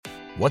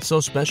What's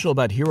so special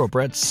about Hero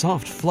Bread's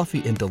soft,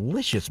 fluffy, and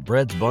delicious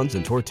breads, buns,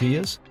 and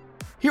tortillas?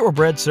 Hero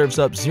Bread serves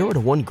up 0 to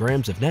 1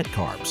 grams of net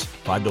carbs,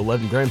 5 to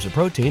 11 grams of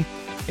protein,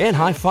 and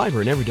high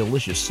fiber in every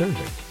delicious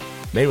serving.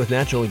 Made with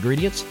natural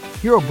ingredients,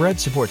 Hero Bread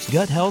supports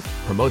gut health,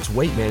 promotes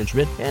weight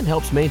management, and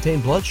helps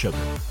maintain blood sugar.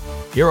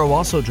 Hero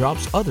also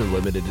drops other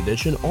limited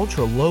edition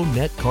ultra-low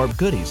net carb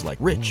goodies like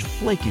rich,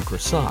 flaky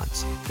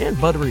croissants and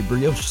buttery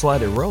brioche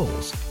slider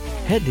rolls.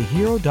 Head to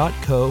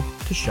hero.co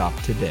to shop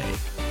today.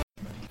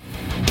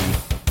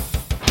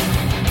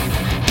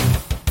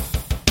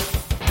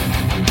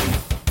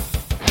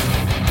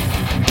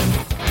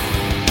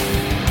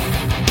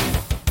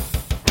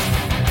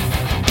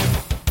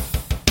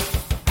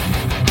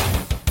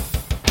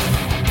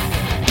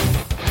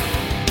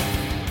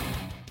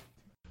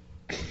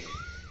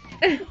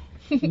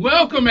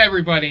 Welcome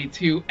everybody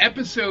to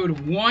episode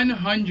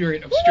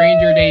 100 of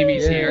Stranger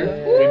Damies here.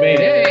 We made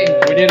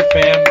it. We did it,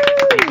 fam.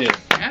 We did.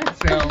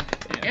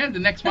 Yeah, the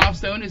next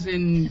milestone is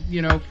in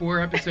 4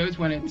 episodes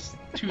when it's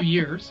 2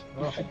 years.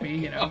 Which should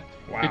be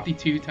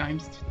 52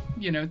 times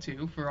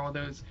 2 for all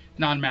those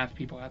non-math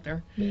people out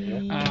there.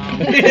 It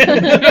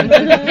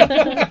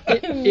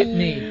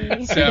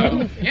me.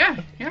 So yeah.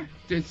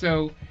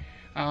 So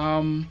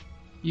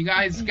you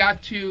guys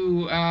got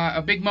to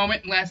a big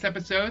moment last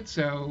episode.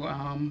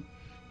 So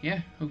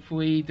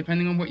hopefully,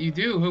 depending on what you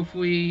do,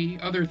 hopefully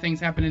other things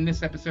happen in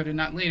this episode and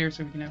not later,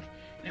 so we can have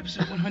an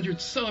episode 100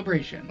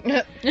 celebration.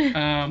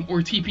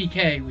 Or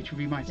TPK, which would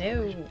be my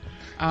celebration.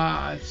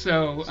 I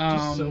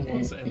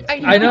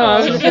know.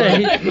 I was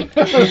going to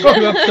say, 2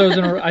 episodes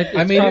in a row.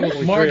 I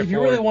mean, Mark, if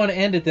you really want to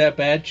end it that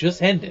bad,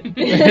 just end it.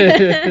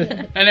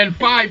 And then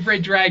 5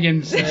 red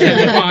dragons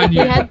on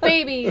you. He had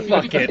babies.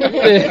 Fuck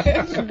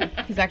it.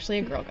 He's actually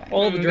a girl guy.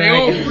 All the They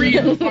all dragons.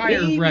 breathe fire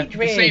Baby breath at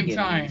the same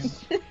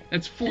dragons. time.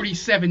 That's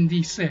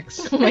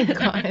 47d6. Oh my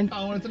god.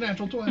 Oh, it's a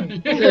natural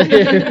 20.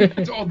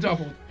 It's all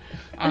doubled.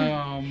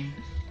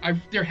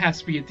 There has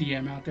to be a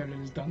DM out there that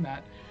has done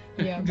that.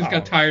 Yeah. Just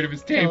got tired of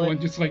his table it.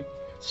 and just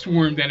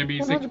swarmed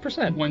enemies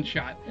 100%. one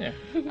shot. Yeah.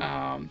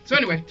 So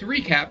anyway, to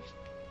recap,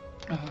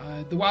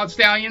 the Wild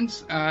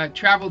Stallions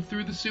traveled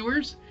through the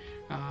sewers,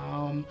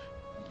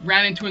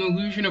 ran into an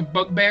illusion of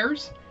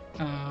bugbears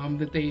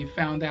that they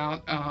found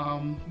out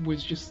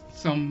was just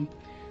some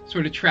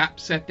sort of trap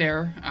set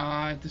there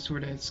to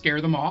sort of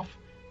scare them off.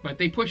 But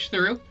they pushed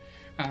through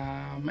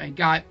and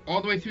got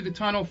all the way through the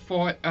tunnel,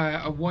 fought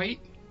a white,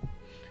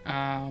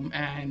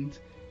 and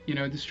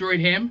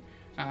destroyed him.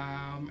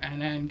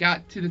 And then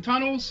got to the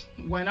tunnels,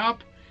 went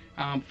up,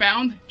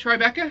 found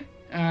Tribeca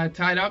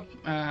tied up,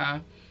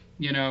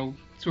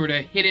 sort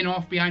of hidden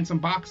off behind some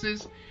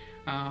boxes.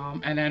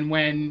 And then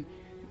when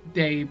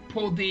they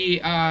pulled the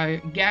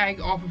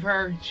gag off of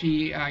her,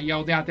 she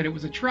yelled out that it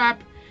was a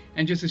trap.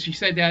 And just as she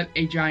said that,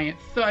 a giant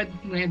thud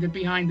landed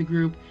behind the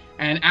group,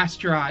 and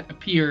Astaroth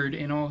appeared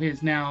in all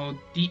his now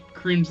deep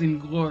crimson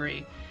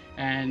glory.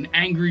 An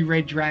angry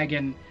red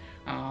dragon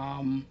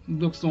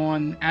looks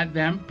on at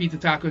them. Pizza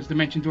Taco's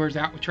dimension doors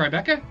out with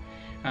Tribeca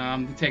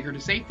to take her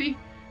to safety.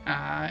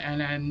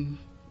 And then,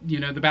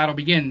 the battle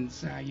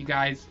begins. You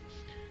guys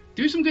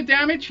do some good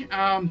damage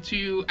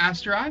to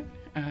Astaroth.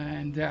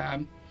 And,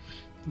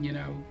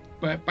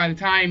 but by the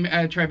time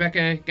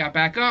Tribeca got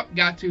back up,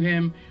 got to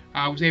him,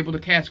 was able to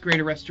cast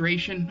Greater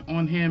Restoration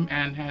on him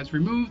and has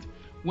removed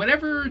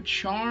whatever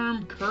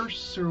charm,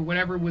 curse, or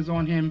whatever was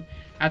on him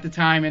at the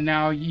time. And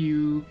now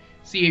you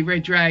see a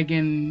red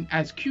dragon,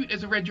 as cute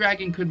as a red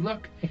dragon could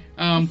look,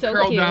 So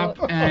curled cute. up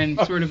and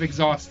sort of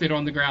exhausted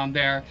on the ground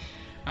there.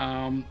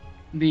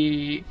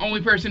 The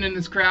only person in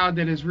this crowd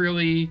that is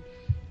really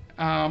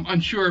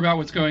unsure about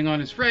what's going on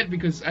is Fred,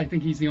 because I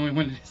think he's the only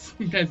one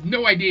that has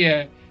no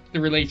idea the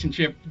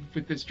relationship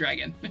with this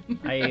dragon.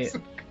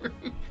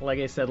 Like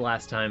I said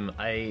last time,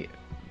 I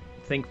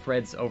think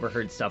Fred's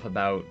overheard stuff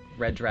about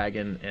Red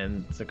Dragon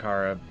and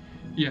Zakara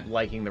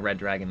liking the Red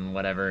Dragon and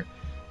whatever,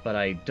 but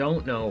I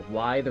don't know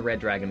why the Red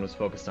Dragon was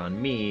focused on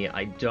me.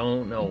 I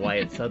don't know why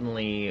it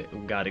suddenly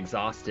got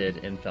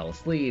exhausted and fell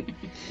asleep,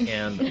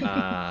 and there's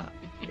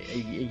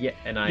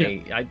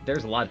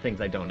a lot of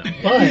things I don't know.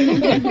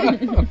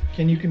 But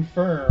can you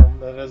confirm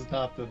that is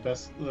not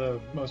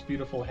the most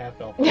beautiful half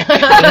elf?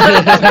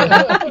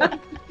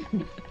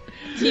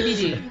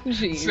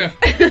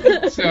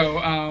 TBD. So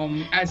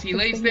as he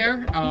lays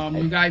there,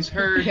 you guys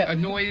heard a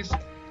noise,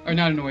 or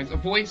not a noise, a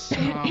voice,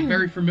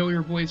 very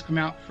familiar voice come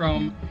out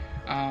from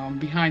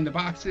behind the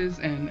boxes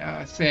and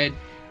said,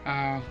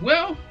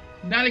 well,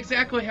 not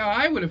exactly how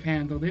I would have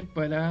handled it,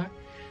 but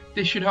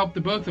this should help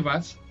the both of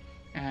us.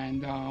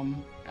 And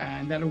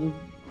that'll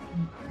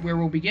where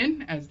we'll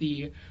begin as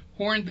the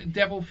horned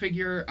devil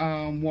figure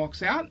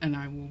walks out, and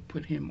I will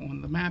put him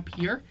on the map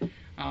here.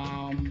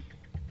 Son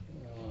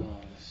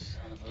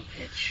of a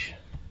bitch.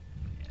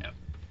 Yep.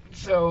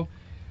 So,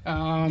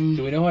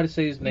 do we know how to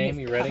say his name?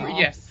 You ready?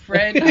 yes,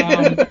 Fred.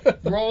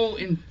 Roll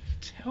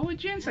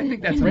intelligence. I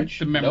think that's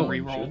the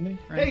memory roll. Shouldn't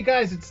Right? Hey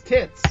guys, it's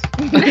Tits.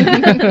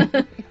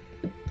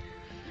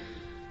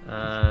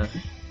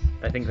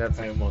 I think that's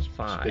I almost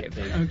 5.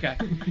 Okay.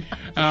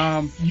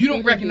 You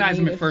don't recognize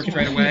him at first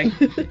right away.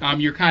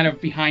 You're kind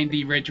of behind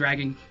the red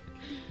dragon,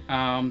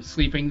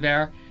 sleeping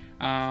there.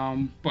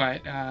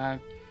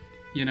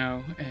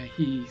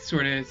 He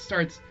sort of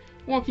starts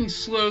walking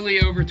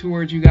slowly over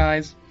towards you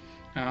guys.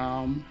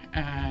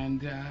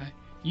 And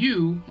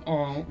you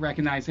all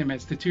recognize him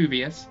as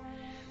Tituvius,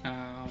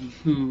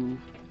 who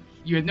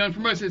you had known for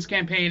most of his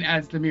campaign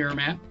as the Mirror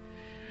Man.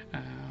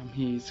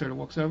 He sort of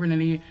walks over and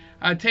then he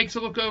takes a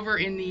look over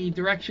in the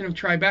direction of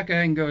Tribeca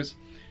and goes,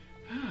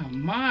 "Oh,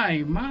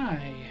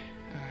 my,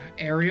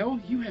 Ariel,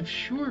 you have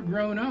sure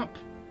grown up.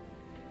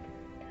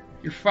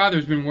 Your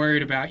father's been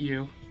worried about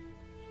you.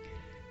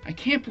 I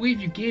can't believe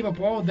you gave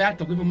up all of that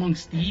to live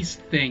amongst these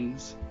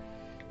things."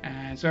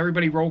 And so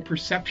everybody roll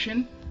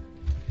perception.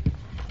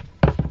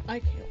 I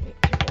can't wait.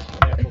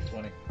 Natural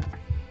 20,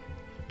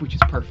 Which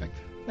is perfect.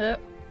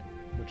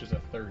 which is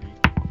a 30.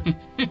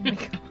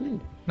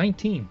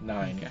 19.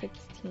 9. Okay.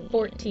 16.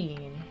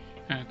 14.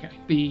 Okay.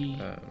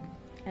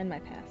 And my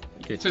past.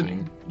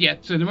 15.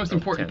 So the most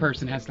important 10.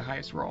 person has the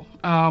highest roll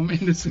in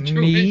this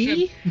situation.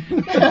 Me?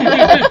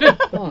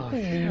 Oh,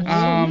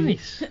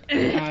 nice.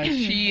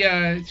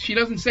 She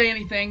doesn't say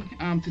anything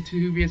to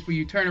Tituvius, but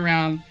you turn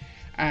around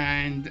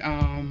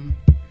and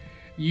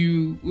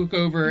you look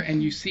over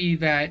and you see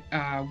that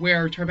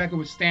where Tribeca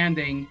was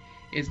standing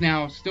is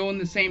now still in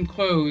the same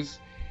clothes,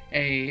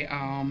 a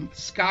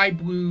sky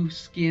blue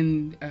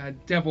skinned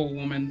devil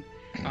woman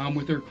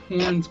with her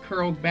horns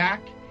curled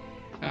back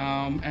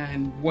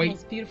and white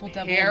Most beautiful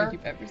devil hair.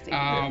 you've ever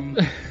seen.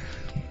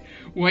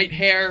 White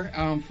hair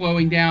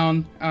flowing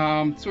down,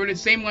 sort of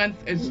same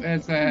length as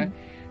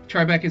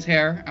Tribeca's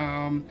hair.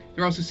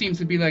 There also seems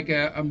to be like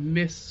a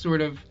mist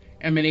sort of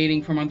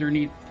emanating from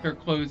underneath her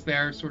clothes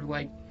there, sort of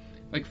like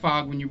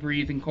fog when you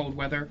breathe in cold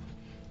weather.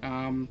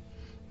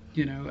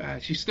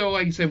 She's still,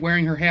 like I said,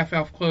 wearing her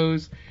half-elf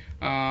clothes.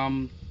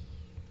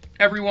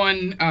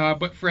 Everyone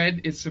but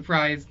Fred is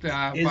surprised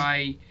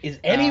by... Is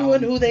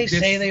anyone who they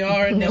say they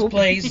are in this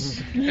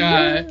place?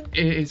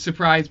 Is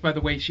surprised by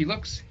the way she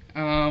looks.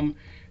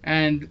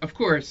 And, of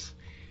course,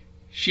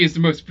 she is the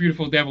most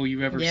beautiful devil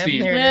you've ever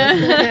seen.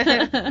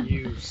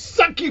 You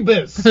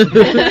succubus!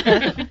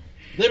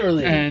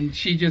 Literally. And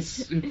she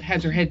just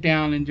has her head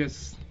down and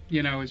just,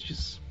 is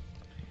just,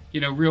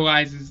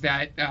 realizes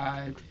that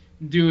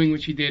doing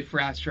what she did for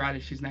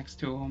Astratus, she's next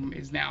to him,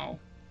 is now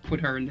put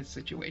her in this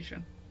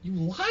situation. You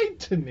lied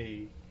to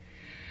me.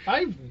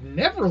 I've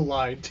never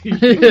lied to you.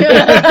 She's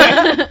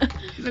like,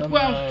 Somehow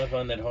well, I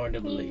find that hard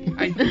to believe.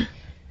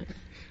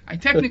 I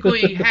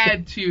technically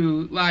had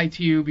to lie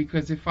to you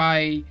because if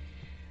I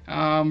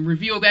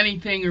revealed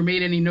anything or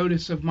made any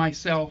notice of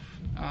myself,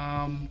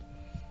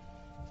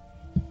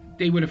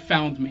 they would have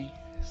found me.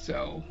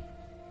 So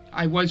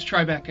I was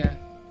Tribeca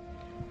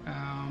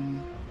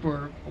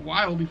for a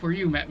while before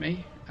you met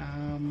me.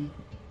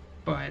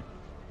 But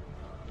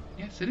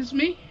yes, it is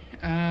me.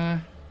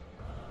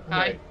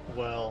 Right.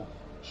 Well,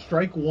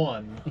 strike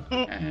one.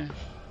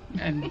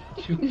 And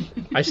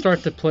I start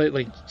to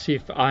play, see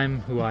if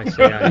I'm who I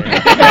say I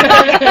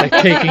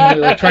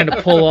am. Trying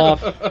to pull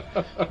off.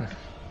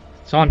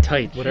 It's on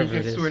tight, whatever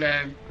it is. Sort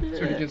of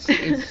just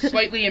is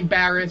slightly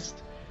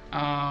embarrassed.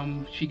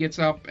 She gets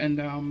up and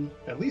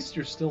At least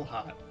you're still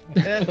hot.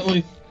 That's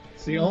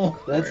the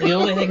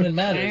only thing that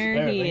matters. There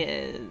apparently. he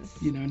is.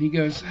 and he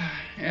goes,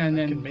 and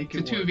I then can make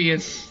it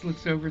Tituvius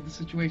looks over at the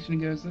situation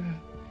and goes,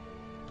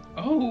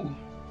 "Oh,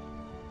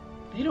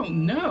 they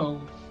don't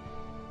know."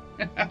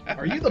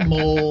 Are you the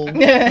mole?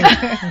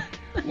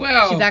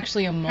 Well, She's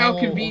actually a mole. how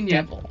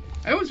convenient. Devil.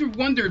 I always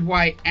wondered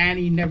why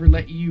Annie never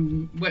let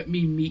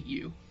me meet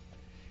you.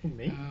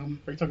 Me?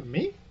 Are you talking to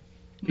me?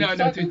 No, he's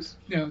talking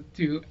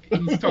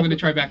to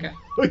Tribeca.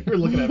 You were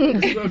looking at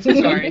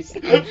me. Sorry.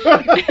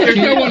 There's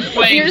no one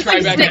playing You're just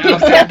like Tribeca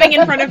outside. stepping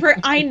in front of her.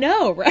 I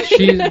know, right?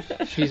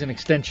 She's an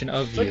extension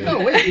of It's like, you. no,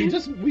 wait,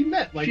 we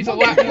met. Like, She's a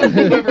lot more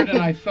clever than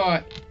I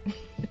thought.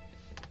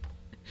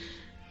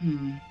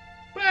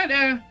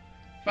 But,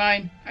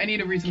 fine. I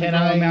need a reason to Can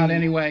draw him I- out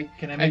anyway.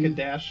 Can I make a And-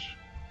 dash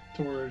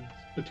toward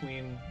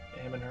between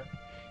him and her?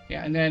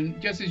 Yeah, and then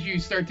just as you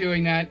start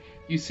doing that,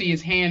 you see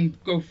his hand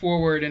go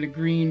forward and a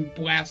green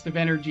blast of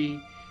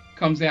energy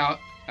comes out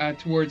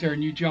towards her,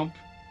 and you jump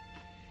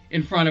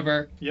in front of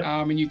her. Yep.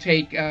 And you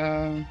take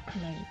an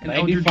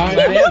Eldritch 95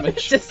 Blast.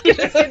 damage. Just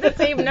gonna say the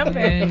same number.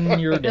 And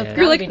you're dead.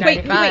 You're like,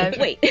 That'd be 95.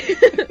 wait.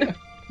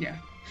 Yeah.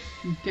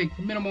 You take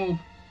minimal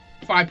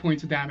 5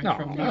 points of damage Oh,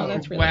 from oh, the that's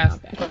Eldritch really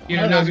Blast. not bad. You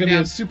I know, thought it was knock going to it be a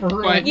down. super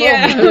heroic But-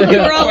 Yeah, moment.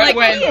 we're all But like,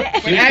 when yeah.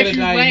 as gonna you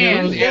die land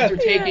hero's death. after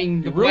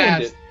taking the You ruined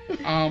blast,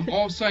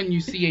 all of a sudden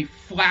you see a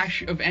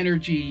flash of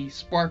energy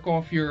spark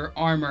off your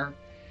armor,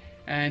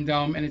 and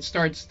it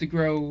starts to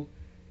grow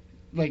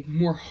like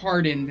more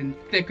hardened and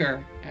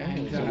thicker. And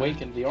He's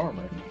awakened the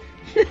armor.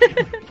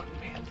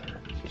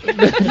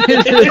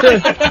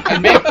 I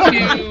meant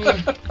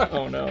to.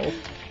 Oh no.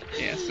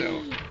 Yeah.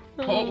 So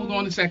hold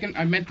on a second.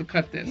 I meant to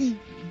cut this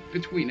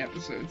between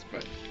episodes,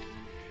 but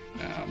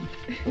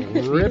need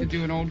to Rip.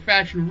 do an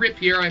old-fashioned rip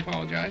here. I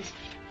apologize.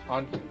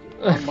 On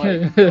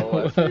mic.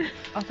 No,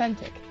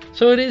 Authentic.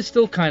 So it is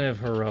still kind of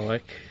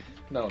heroic.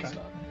 no, it's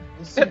not.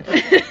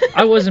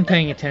 I wasn't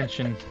paying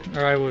attention,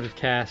 or I would have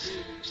cast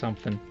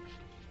something.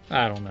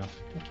 I don't know.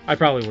 I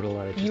probably would have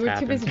let it just You were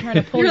happen. too busy trying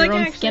to pull You're your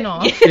like, own actually- skin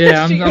off.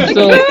 Yeah, I'm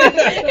still.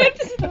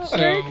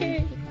 So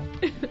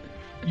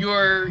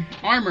your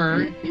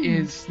armor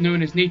is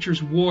known as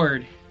Nature's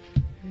Ward,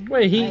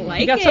 Wait, he, I he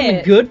like got something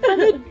it. good from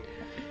it?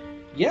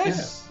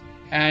 Yes.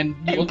 and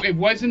it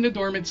was in the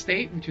dormant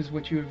state, which is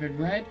what you have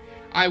read.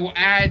 I will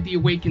add the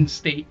awakened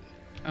state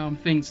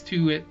things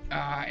to it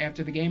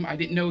after the game. I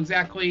didn't know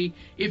exactly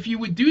if you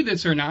would do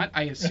this or not.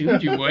 I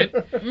assumed you would,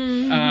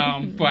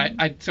 but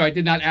I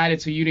did not add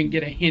it, so you didn't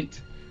get a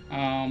hint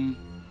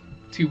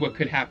to what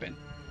could happen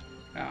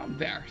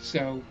there.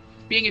 So,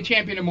 being a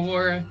champion of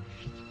Melora,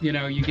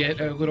 you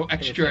get a little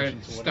extra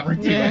stuff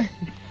to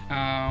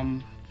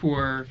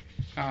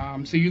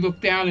it. So you look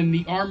down, and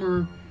the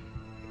armor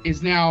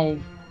is now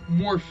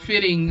more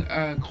fitting,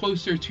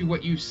 closer to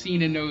what you've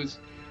seen in those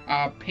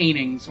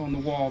paintings on the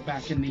wall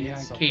back in the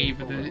cave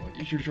of the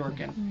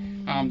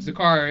Zhurjorkin.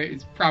 Zakara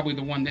is probably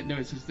the one that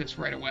notices this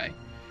right away.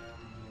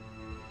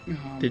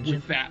 Did you?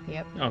 With that.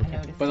 Yep. Okay. I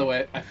noticed. By the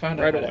way, I found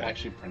out Right how away. to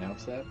actually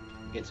pronounce that.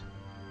 It's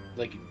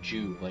like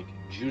Juzorkin.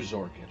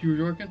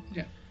 Zhurjorkin?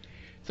 Yeah.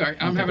 Sorry,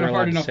 I'm think having a we're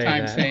hard allowed enough to say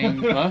time that. saying.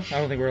 Huh? I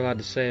don't think we're allowed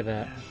to say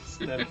that. It's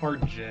that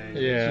hard J.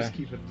 Yeah. Just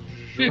keep it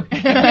short.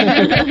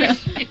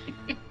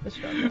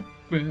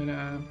 But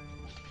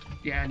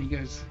yeah, and he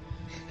goes,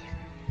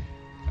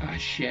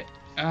 shit.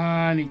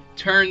 And he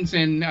turns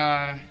and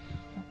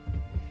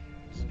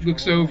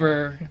looks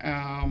over,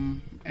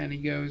 and he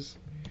goes,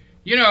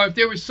 if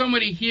there was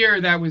somebody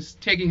here that was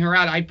taking her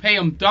out, I'd pay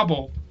him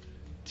double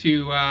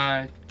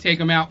to take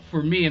him out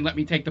for me and let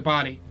me take the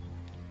body.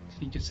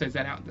 He just says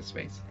that out into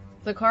space.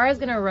 Zakara's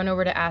gonna run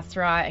over to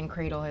Astaroth and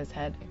cradle his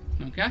head.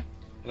 Okay?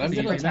 And I'm So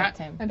you gonna do that. Protect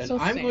him. I'm and still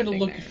I'm going to standing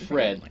look there. at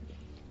Fred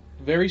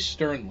very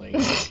sternly.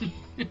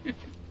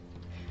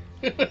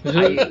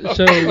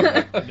 So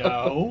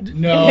No. No.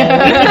 No.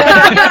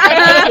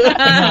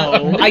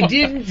 I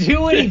didn't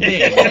do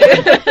anything.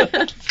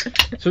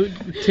 So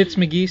Tits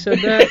McGee said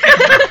that?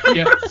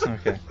 Yes.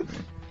 Okay.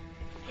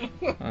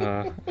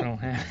 I don't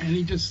have. And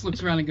he just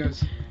looks around and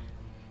goes,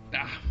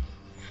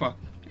 fuck.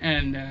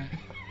 And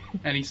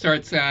he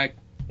starts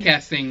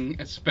casting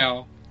a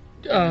spell.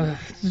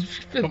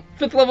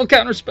 Fifth level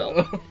counter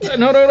spell.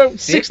 No.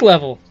 Sixth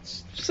level.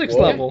 Sixth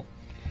What? level.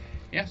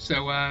 Yeah,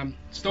 so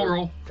still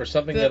roll. For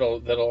something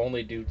that'll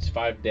only do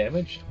 5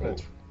 damage. Oh.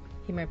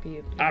 He might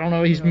be. I don't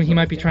know. He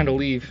might be trying to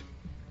leave.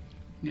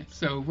 Yeah,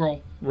 so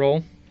roll.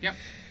 Roll. Yep.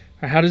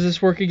 How does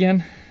this work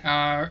again?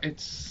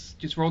 It's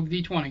just roll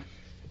the d20.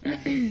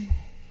 Are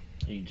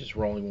you just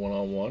rolling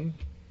 1-on-1?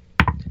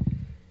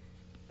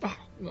 Oh,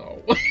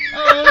 no.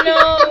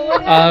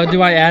 Oh no!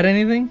 Do I add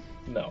anything?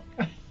 No.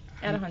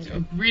 At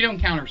 100. Read on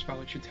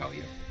counterspell, it should tell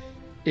you.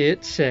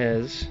 It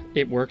says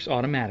it works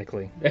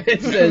automatically.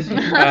 It says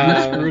you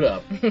screwed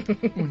up.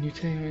 When you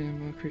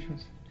take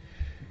creatures,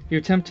 you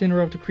attempt to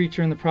interrupt a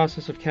creature in the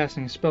process of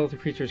casting a spell. If the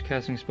creature is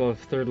casting a spell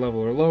of 3rd level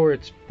or lower,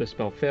 the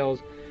spell fails.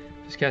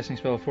 If it's casting a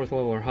spell of 4th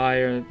level or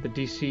higher, the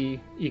DC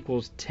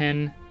equals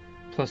 10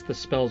 plus the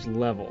spell's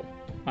level.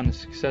 On the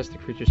success, the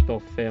creature's spell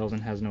fails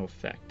and has no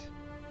effect.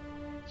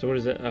 So what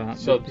is it?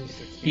 So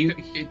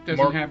It doesn't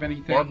Mark, have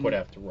anything. Mark would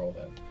have to roll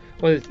that.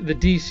 Well, the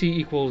DC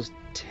equals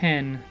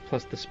 10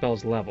 plus the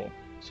spell's level.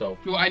 So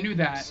Well, I knew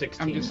that.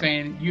 16. I'm just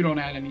saying you don't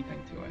add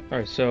anything to it. All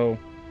right, so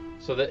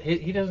that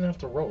he doesn't have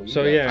to roll.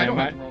 So, either. yeah. I don't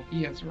am have to roll.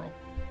 He has to roll.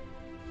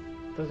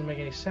 Doesn't make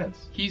any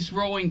sense. He's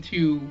rolling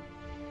to.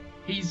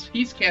 He's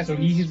casting.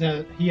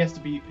 So he has to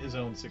beat his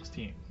own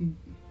 16.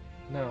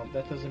 No,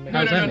 that doesn't make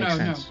No, how any does no, that no,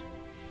 make no, sense?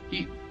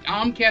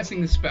 I'm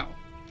casting the spell,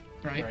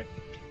 right? Right.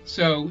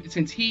 So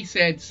since he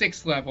said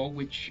 6th level,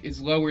 which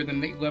is lower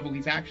than the level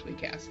he's actually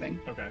casting,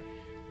 Okay.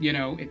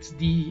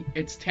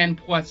 it's 10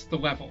 plus the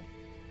level,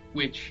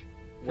 which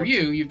for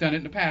you've done it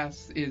in the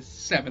past, is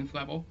 7th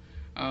level.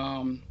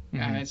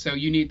 So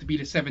you need to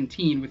beat a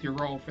 17 with your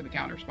roll for the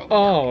counter spell. to work.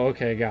 Oh,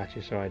 okay, got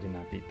you. So I did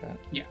not beat that.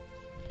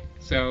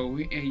 So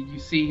you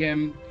see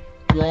him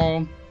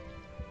draw,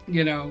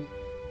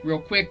 real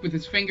quick with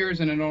his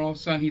fingers, and then all of a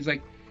sudden he's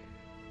like,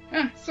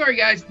 sorry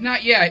guys,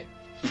 not yet.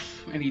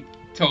 And he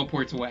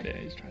teleports away. Yeah,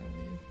 he's trying to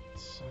leave.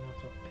 Son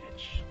of a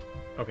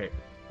bitch. Okay,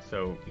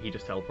 so he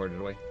just teleported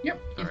away.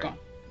 Yep, he's Alright. gone.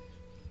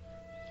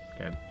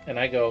 Okay. And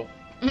I go.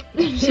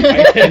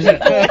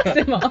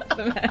 Awesome,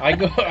 awesome.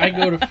 I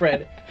go to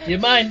Fred. Do you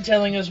mind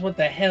telling us what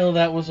the hell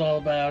that was all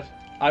about?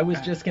 I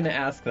was just gonna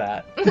ask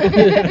that.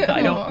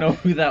 I don't know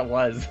who that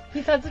was.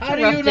 He's had such How a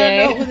do rough you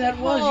day. not know who that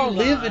was? Hold You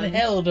live on. in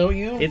hell, don't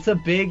you? It's a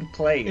big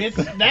place. It's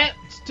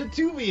that's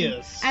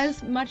Tituvius.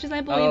 As much as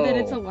I believe that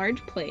it's a Oh.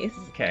 large place,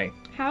 Okay.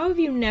 how have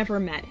you never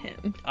met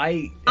him?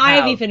 I've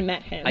I've even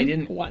met him. I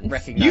didn't once.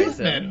 recognize You've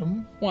him. met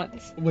him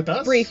Once. with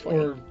us, Briefly.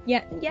 or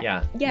Yeah.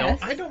 Yeah. Yes.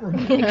 I don't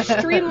remember.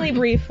 Extremely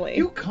briefly.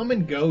 You come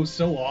and go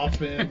so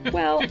often.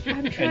 Well,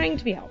 I'm trying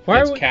to be helpful.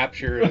 Why It's are we,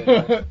 captured.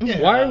 And,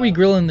 Yeah. why are we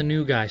grilling the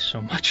new guys so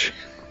much?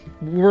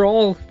 We're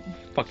all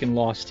fucking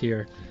lost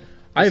here.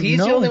 He's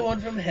the only one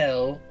from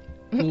hell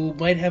who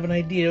might have an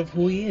idea of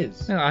who he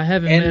is. No, I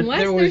haven't And met.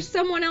 Unless there's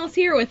someone else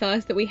here with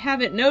us that we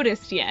haven't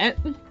noticed yet.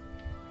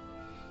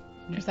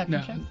 Perception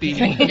No, check.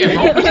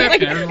 roll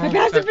perception. everyone My roll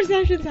passive perception.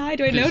 perception's high.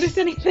 Do I This- notice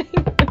anything?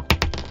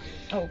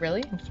 Oh,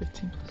 really?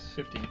 15.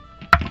 15.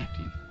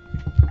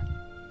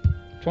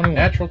 21.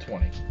 Natural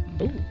 20. Ooh,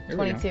 there we go.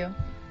 22. I'm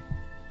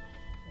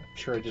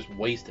sure I just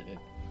wasted it.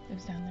 It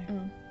was down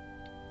there.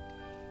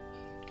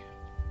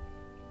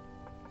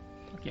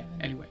 Yeah.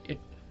 Anyway,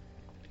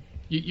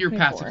 your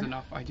 24. passive's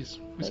enough. I just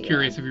was Oh, yeah.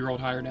 curious if you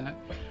rolled higher than it.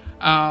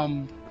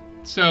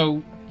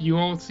 So you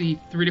all see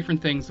 3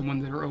 different things. The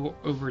ones that are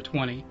over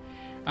 20.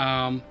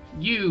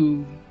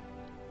 You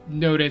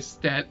notice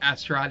that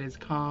Astrad is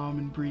calm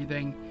and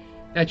breathing.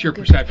 That's your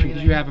Good perception because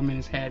breathing. you have him in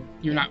his head.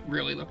 You're not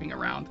really looking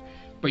around,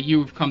 but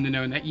you've come to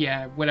know that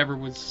whatever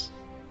was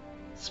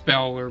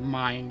spell or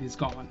mind is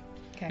gone.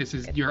 Okay, This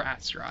is good. your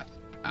Astrad.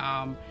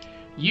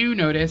 You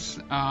notice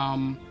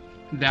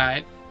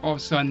that all of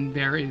a sudden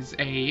there is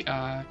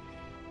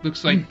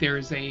looks like there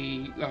is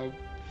a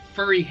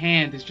furry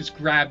hand has just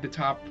grabbed the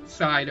top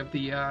side of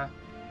the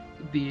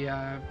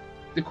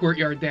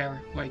courtyard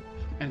there,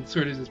 and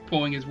sort of is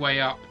pulling his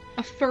way up.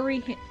 A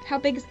furry hand. How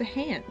big is the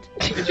hand?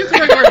 It's just a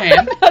regular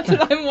hand. That's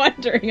what I'm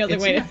wondering. I was like,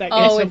 wait a second.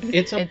 Oh,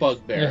 It's a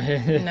bugbear. No,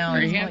 Furry it's more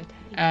hand. like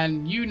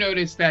And you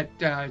notice that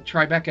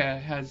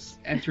Tribeca has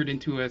entered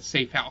into a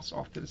safe house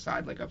off to the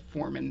side, like a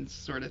foreman's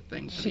sort of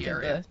thing for she the did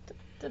area.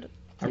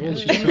 I rolled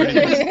She sort of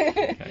just,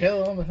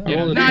 Hell on the hell. you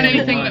know, rolled a not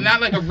 21. anything,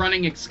 not like a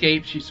running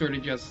escape. She sort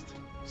of just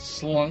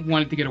Slunk.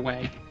 wanted to get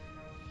away,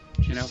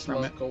 from it.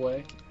 Slunk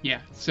away.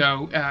 Yeah.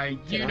 So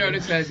you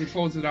notice as he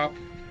pulls it up,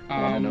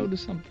 I want to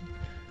notice something.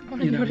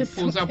 he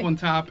pulls up on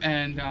top,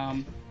 and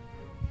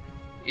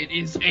it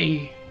is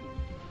a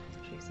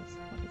Jesus,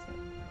 what is it?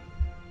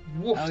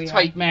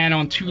 wolf-type man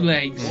on 2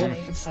 legs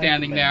Wolf-type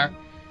standing man. there,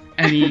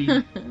 and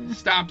he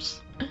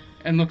stops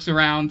and looks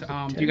around.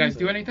 Do you guys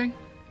do anything?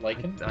 Like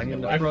him? I'm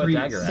gonna I throw a freeze.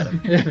 dagger at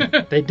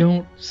him. They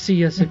don't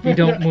see us if we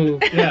don't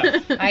move. Yeah.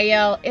 I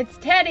yell, "It's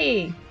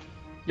Teddy!"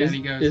 And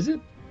he goes, Is it?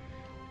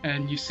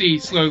 and you see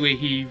slowly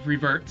he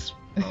reverts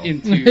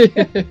into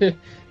Aw.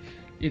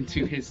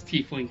 his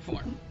tiefling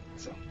form.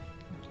 So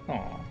You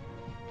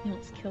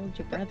almost killed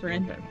your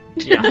brethren.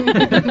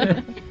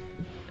 Yeah.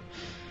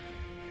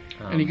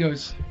 and he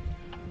goes,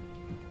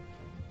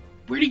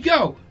 "Where'd he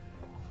go?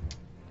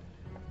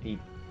 He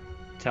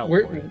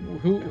Where?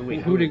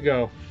 teleported. Who did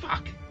go?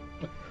 Fuck."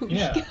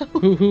 Yeah.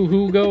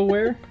 Who go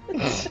where?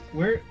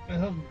 Where?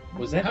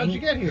 Was that How'd me? you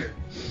get here?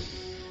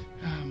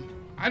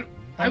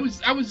 I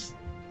was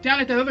down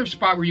at that other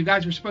spot where you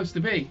guys were supposed to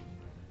be.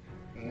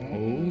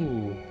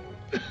 Ooh.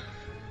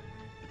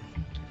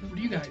 What are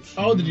you guys?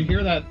 Oh, did you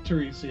hear that,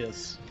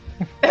 Tiresias?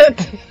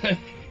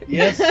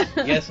 Yes.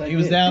 Yes, I He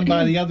was did. down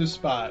by the other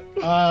spot.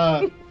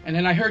 And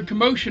then I heard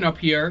commotion up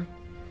here.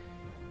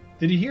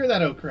 Did you hear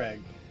that,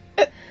 O'Craig?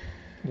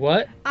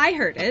 What? I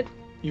heard it.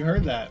 You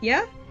heard that?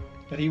 Yeah?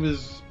 That he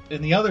was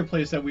in the other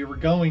place that we were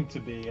going to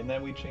be, and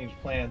then we changed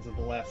plans at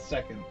the last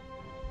second.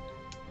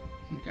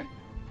 Okay.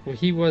 Well,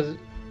 he was.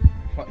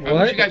 I wish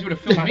What? you guys would have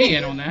filled me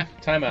in on that.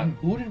 Time out.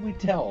 Who did we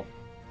tell?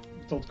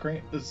 Told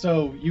Crane.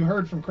 So you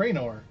heard from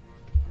Cranor.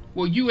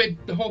 Well,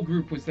 the whole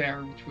group was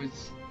there, which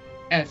was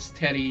S,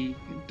 Teddy,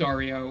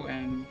 Dario,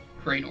 and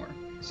Cranor.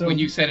 So When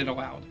you said it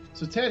aloud.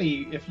 So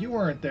Teddy, if you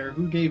weren't there,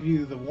 who gave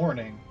you the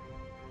warning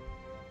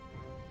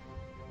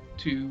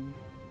To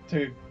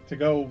to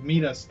go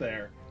meet us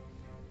there?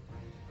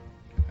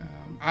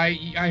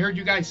 I heard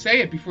you guys say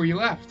it before you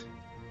left. So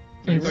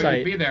I thought Insight.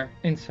 you'd be there.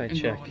 Insight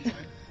check.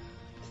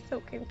 So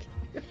confused.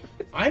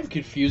 I'm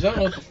confused. I don't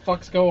know what the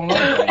fuck's going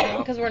on right now.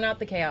 Because we're not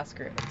the chaos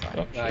group.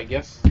 That's why. I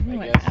guess.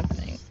 What's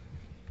happening?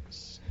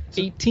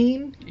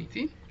 18.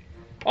 18?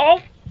 Oh!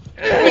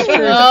 Oh,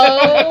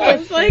 I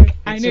was like,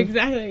 I knew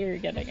exactly what you were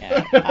getting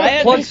at.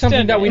 I Plug something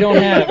understood that we it. don't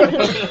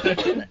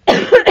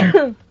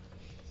have.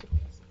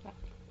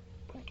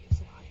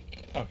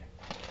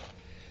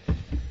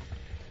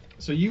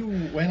 So you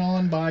went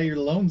on by your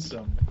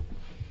lonesome.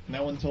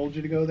 No one told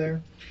you to go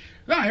there?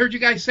 Well, I heard you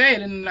guys say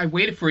it, and I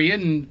waited for you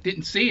and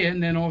didn't see you,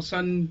 and then all of a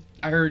sudden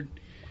I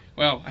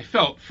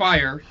felt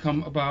fire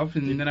come above,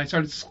 and then I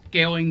started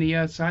scaling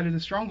the side of the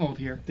stronghold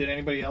here. Did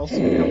anybody else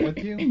come with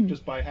you,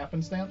 just by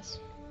happenstance?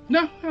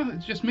 No,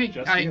 it's just me.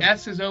 Just you.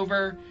 S is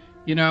over,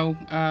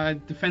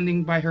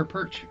 defending by her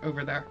perch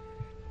over there.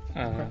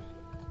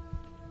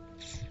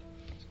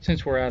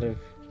 Since we're out of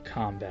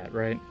combat,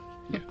 right?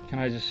 Yeah. Can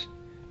I just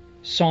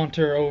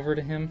saunter over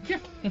to him? Yeah.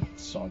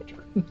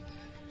 Saunter.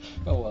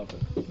 I love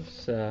it.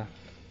 Just,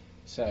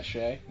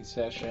 Sashay. He's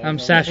sashaying. I'm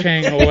over.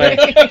 sashaying away.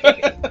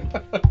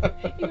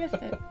 You missed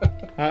it.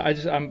 I'm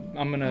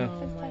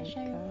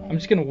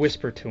just gonna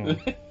whisper to him.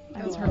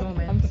 That was her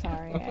moment. I'm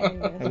sorry.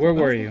 Where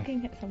were you?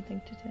 Looking at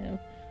something to do.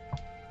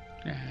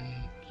 And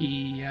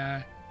he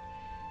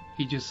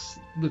just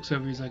looks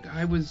over. He's like,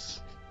 I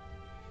was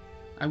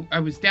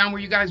down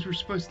where you guys were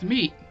supposed to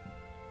meet,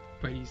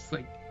 but he's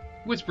like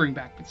whispering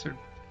back, but sort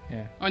of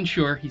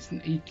unsure.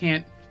 He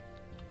can't.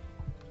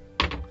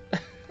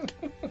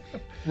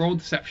 Roll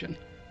deception.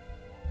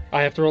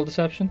 I have to roll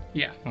deception?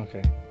 Yeah.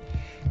 Okay.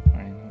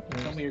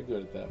 Tell me you're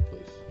good at that,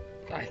 please.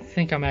 I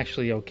think I'm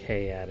actually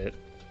okay at it.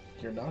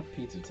 You're not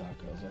pizza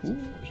tacos. That's Ooh.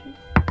 unfortunate.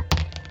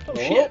 Oh, Roll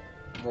shit. it.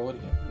 Roll it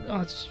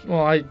again.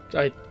 Oh, I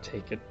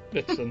take it.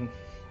 It's a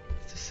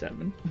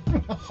 7.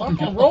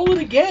 Fucking roll it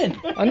again.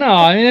 No,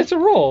 I mean it's a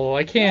roll.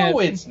 I can't. No,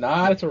 it's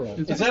not. It's a roll.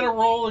 Is that a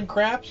roll in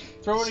craps?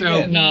 Throw it So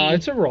again. No,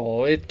 it's a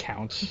roll. It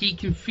counts. He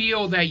can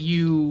feel that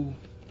you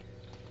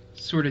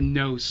sort of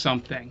know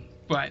something,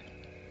 but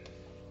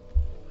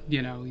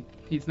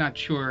he's not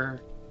sure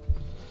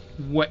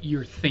what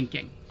you're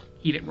thinking.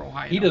 He didn't roll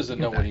high enough. He doesn't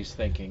know what he's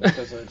thinking.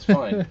 Because it's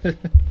fine. And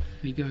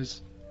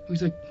he's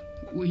like,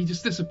 well, he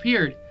just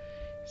disappeared.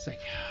 He's like,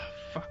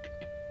 fuck.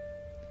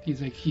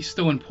 He's like, he's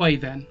still in play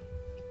then.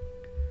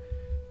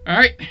 All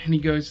right, and he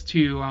goes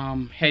to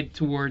head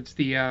towards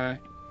the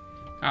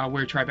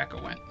where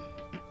Tribeca went,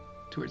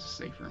 towards the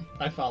safe room.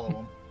 I follow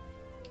him.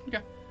 Okay.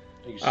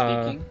 Are you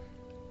sneaking?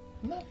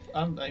 No,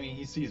 I mean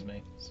he sees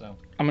me, so.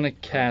 I'm gonna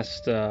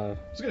cast. I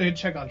was gonna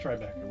check on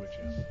Tribeca, which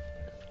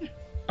is.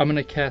 I'm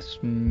gonna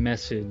cast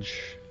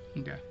message.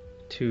 Okay.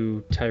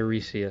 To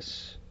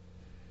Tiresias.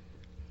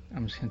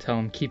 I'm just gonna tell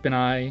him keep an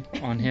eye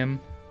on him.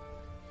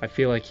 I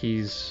feel like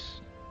he's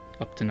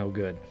up to no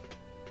good.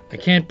 I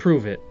can't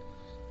prove it.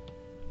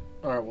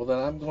 Alright, well then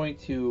I'm going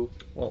to...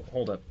 Well,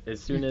 hold up. As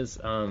soon as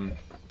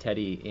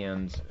Teddy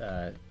and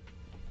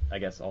I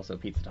guess also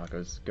Pizza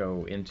Tacos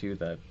go into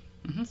the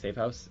safe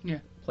house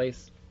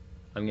place,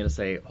 I'm going to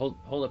say, hold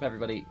up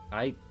everybody,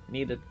 I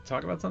need to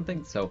talk about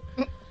something, so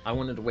I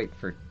wanted to wait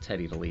for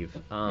Teddy to leave.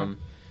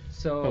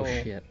 So Oh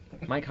shit.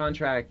 my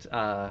contract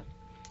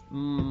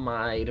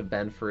might have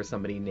been for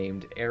somebody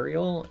named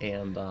Ariel,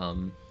 and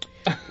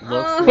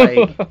looks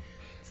like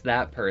it's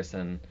that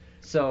person.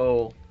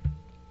 So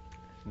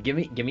give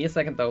me a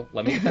second though.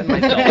 Let me defend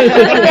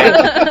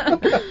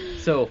myself.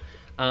 So,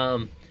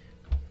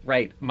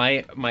 right,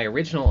 my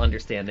original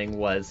understanding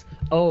was,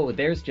 oh,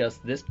 there's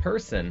just this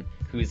person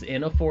who's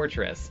in a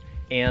fortress,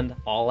 and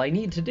all I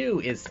need to do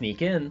is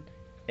sneak in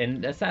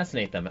and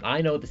assassinate them. And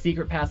I know the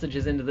secret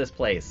passages into this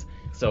place.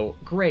 So,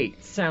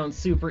 great. Sounds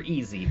super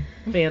easy.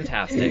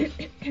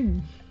 Fantastic.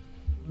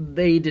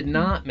 They did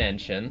not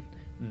mention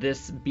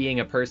this being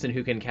a person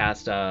who can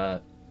cast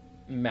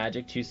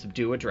magic to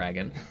subdue a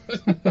dragon,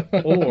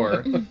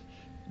 or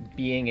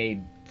being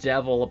a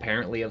devil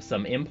apparently of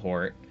some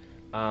import,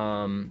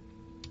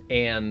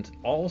 and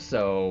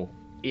also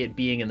it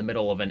being in the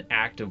middle of an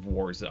active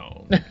war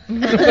zone.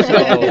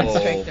 So,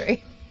 Strike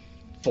 3.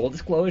 Full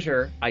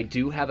disclosure, I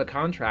do have a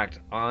contract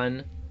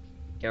on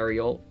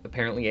Ariel,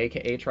 apparently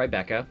aka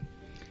Tribeca.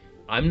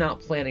 I'm not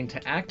planning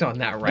to act on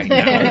that right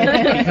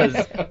now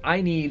because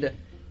I need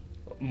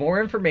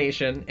more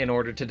information in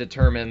order to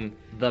determine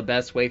the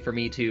best way for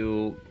me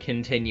to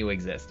continue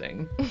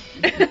existing.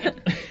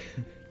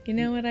 You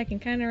know what? I can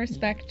kind of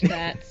respect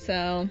that.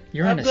 So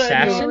You're an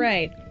assassin? All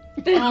right.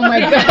 Oh my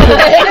god.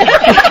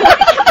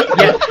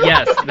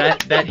 Yes,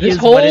 that This is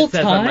whole what it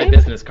says on my time?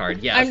 business card.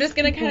 Yes. I'm just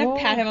gonna kind of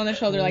pat him on the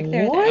shoulder, like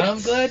there. I'm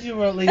glad you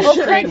were at least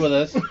straight with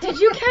us. Did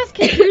you cast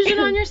confusion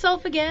on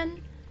yourself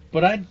again?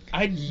 But I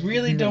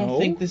really No. don't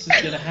think this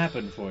is going to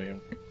happen for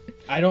you.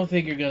 I don't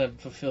think you're going to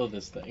fulfill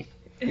this thing.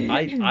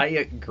 I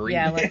agree.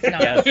 Yeah, let's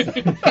not. Yes.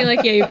 I feel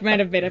like you might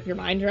have made up your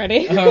mind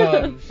already.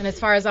 And as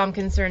far as I'm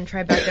concerned,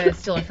 Tribeca is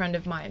still a friend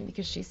of mine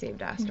because she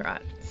saved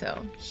Astaroth.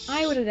 So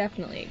I would have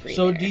definitely agreed.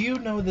 So there. do you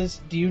know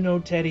this? Do you know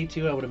Teddy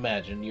too? I would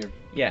imagine you're.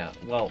 Yeah,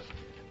 well,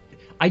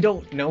 I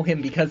don't know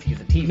him because he's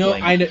a tiefling. No,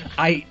 I know.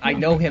 I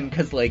know him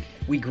because like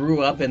we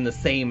grew up in the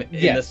same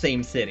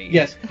city.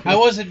 Yes, I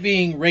wasn't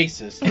being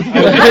racist.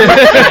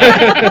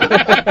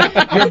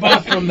 You're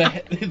both from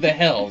the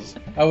Hells.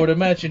 I would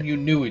imagine you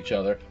knew each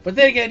other. But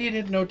then again, you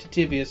didn't know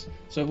Titivius,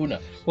 so who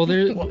knows? Well,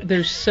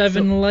 there's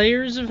 7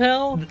 layers of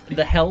hell?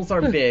 The Hells are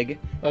big.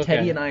 Okay.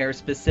 Teddy and I are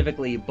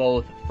specifically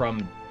both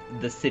from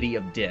the city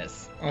of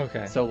Dis.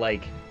 Okay. So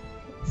like,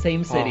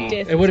 same city.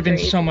 Dis It would have been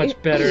is so crazy.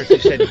 much better if you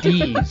said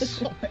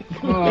D's.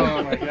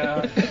 Oh my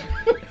god.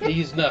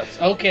 These nuts.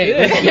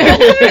 Okay.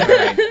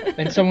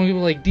 And someone would be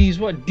like, D's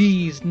what?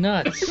 D's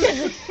nuts.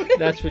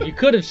 That's what you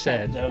could have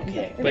said.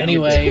 Okay. But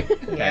Anyway.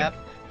 Yep.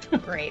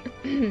 Great.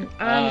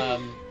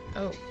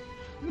 Oh,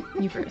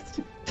 you first.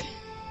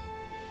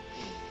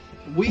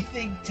 We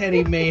think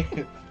Teddy may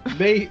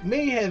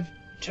have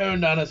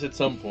turned on us at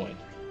some point.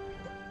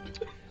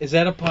 Is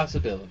that a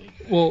possibility?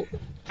 Well,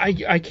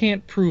 I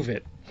can't prove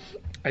it.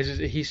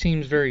 He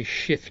seems very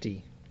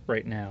shifty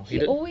right now.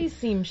 He always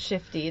seems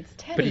shifty. It's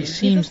Teddy. But he He's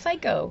seems a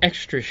psycho.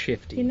 extra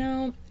shifty. You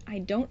know, I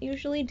don't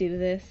usually do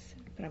this,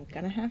 but I'm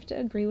gonna have to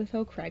agree with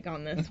O'Craig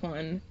on this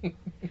one.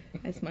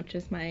 As much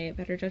as my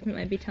better judgment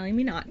might be telling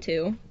me not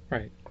to.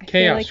 Right. I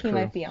Chaos feel like crew. he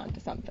might be onto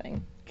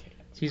something.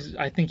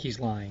 I think he's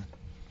lying.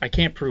 I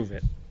can't prove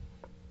it.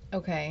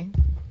 Okay.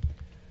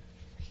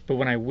 But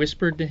when I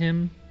whispered to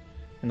him,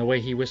 and the way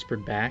he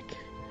whispered back, it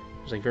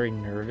was like very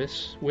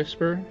nervous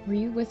whisper. Were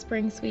you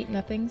whispering sweet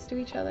nothings to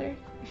each other?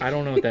 I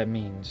don't know what that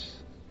means.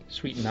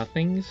 Sweet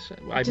nothings?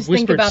 I Just think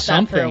whispered about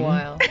something. that for a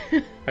while.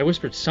 I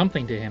whispered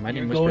something to him. I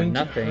didn't You're whisper going to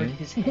nothing. hurt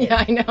his head.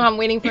 Yeah, I know. I'm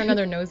waiting for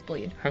another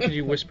nosebleed. How could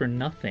you whisper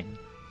nothing?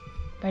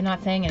 By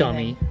not saying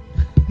Dummy.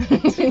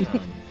 anything.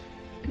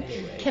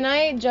 Anyway, Can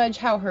I judge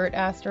how hurt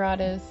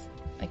Astaroth is?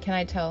 Like, can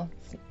I tell?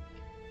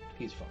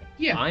 he's fine.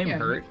 Yeah, I'm yeah.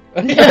 hurt.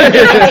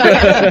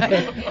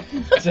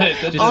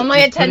 All my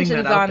just putting attention's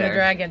that out on the there.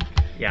 dragon.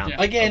 Yeah. Yeah.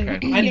 Again,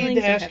 Okay. I need Feeling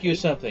to so ask happy. you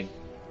something.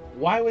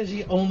 Why was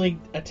he only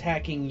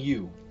attacking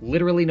you?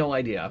 Literally no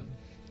idea.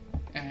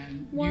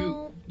 And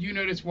Well- you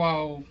notice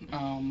while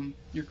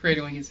you're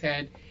cradling his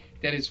head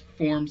that his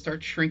form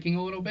starts shrinking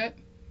a little bit,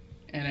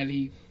 and that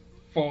he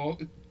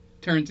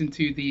turns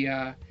into the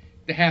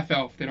half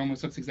elf that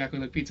almost looks exactly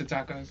like Pizza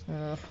Tacos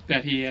Ugh.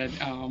 that he had.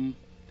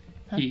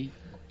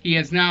 He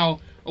has now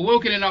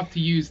awoken enough to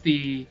use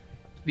the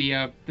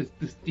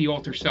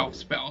alter self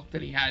spell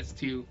that he has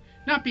to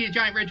not be a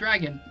giant red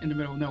dragon in the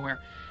middle of nowhere.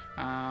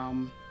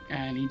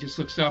 And he just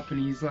looks up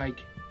and he's like,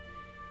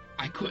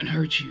 "I couldn't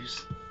hurt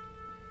yous."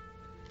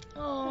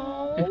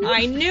 Oh,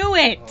 I knew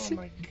it Oh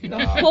my the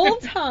god. whole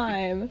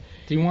time.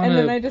 Do you want And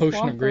then I a just potion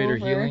of walk greater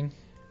over. healing?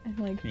 I'm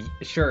like,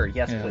 Sure,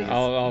 yes, Yeah, please.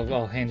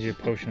 I'll hand you a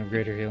potion of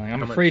greater healing. I'm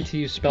How much? afraid to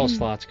use spell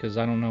slots because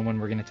I don't know when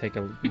we're going to take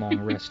a long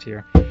rest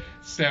here.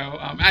 So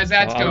as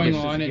that's So I'll going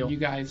give on, heal. and you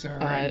guys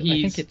are, I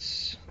he's think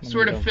it's let me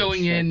sort of double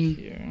filling check in,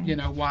 here. you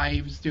know, why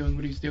he was doing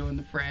what he's doing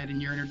to Fred,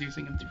 and you're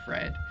introducing him to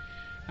Fred.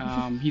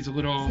 He's a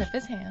little Sniff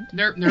his hand.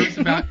 nervous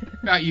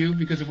about you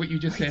because of what you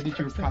just said that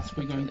you were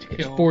possibly going to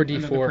kill 4d4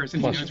 another person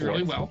he plus knows 4.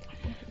 really well.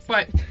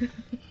 But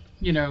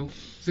you know,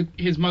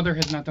 his mother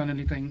has not done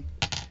anything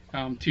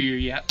to you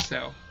yet,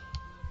 so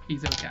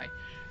he's okay.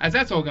 As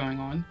that's all going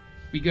on,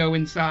 we go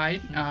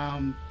inside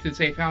to the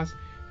safe house.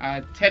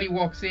 Teddy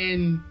walks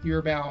in. You're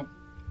about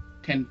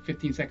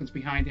 10-15 seconds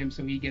behind him,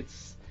 so he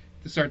gets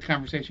to start the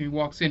conversation. He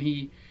walks in.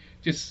 He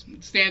just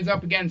stands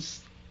up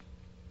against,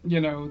 you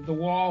know, the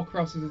wall,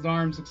 crosses his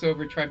arms, looks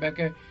over at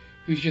Tribeca,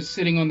 who's just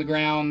sitting on the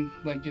ground,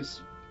 like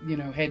just, you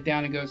know, head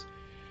down, and goes,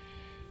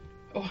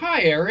 "Oh,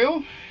 hi,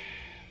 Ariel.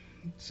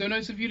 So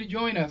nice of you to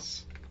join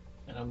us."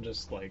 And I'm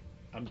just like,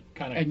 I'm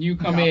kind of. And you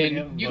come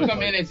in. You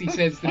come in as he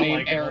says the I'm name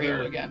like Ariel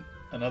another- again.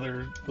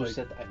 Another Who like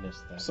said that? I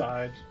missed that.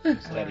 side,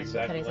 Teddy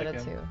exactly said like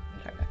it him. too.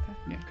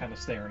 Tribeca. Kind of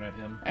staring at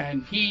him.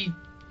 And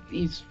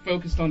he's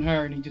focused on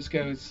her, and he just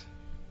goes,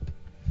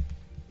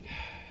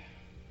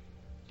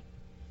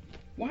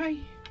 Why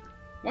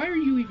are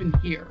you even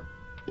here?"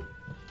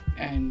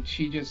 And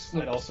she just I'd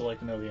looks, also like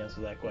to know the answer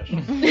to that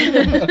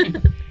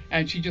question.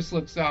 and she just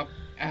looks up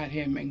at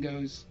him and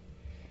goes,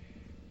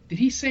 "Did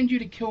he send you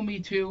to kill me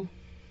too?"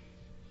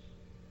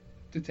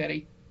 To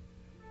Teddy.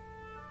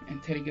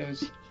 And Teddy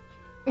goes,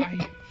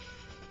 I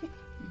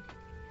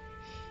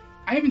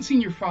haven't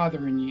seen your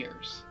father in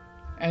years.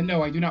 And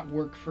no, I do not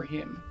work for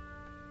him.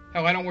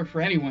 Hell, I don't work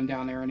for anyone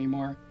down there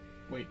anymore.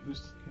 Wait,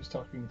 who's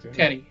talking to him?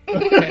 Teddy.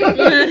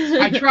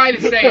 I try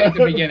to say it at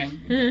the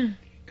beginning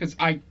because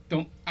I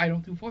don't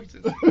do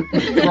voices.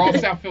 We're all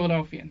South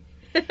Philadelphian.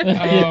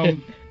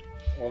 Welcome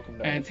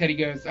back. And Teddy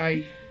goes,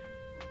 I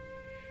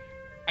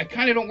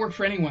kind of don't work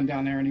for anyone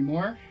down there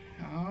anymore.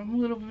 I'm a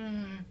little bit,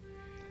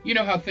 you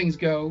know how things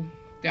go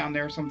down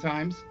there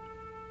sometimes.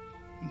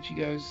 And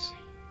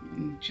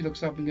she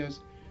looks up and goes,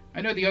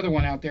 "I know the other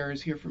one out there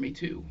is here for me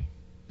too.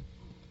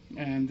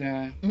 And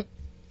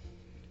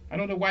I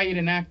don't know why you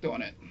didn't act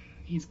on it.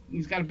 He's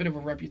got a bit of a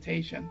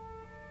reputation."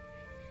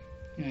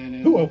 And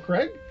Who? Oh,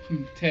 Craig?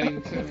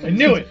 Teddy. I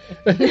knew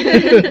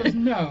it.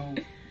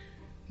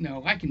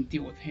 No, I can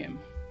deal with him.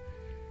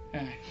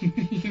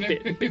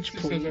 It's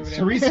just over there.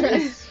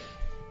 Teresa.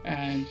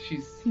 And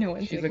she's No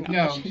one's like, no.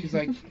 acknowledging. She's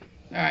like, all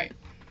right,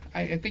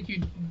 I think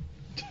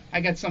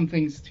I got some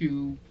things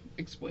to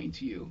explain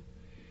to you,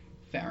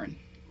 Theron.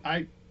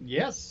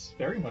 Yes,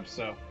 very much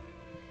so.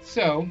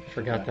 So,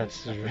 Forgot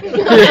that's. Everyone's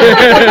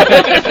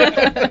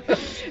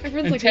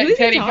and like, who's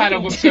Teddy he kind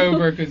of talking looks to?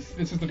 over because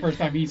this is the first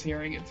time he's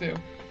hearing it too.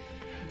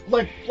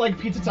 Like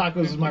Pizza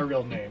Tacos is my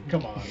real name.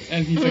 Come on.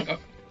 And he's like,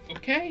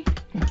 okay.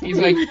 He's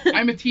like,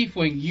 I'm a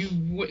tiefling. You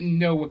wouldn't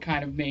know what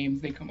kind of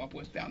names they come up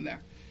with down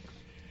there.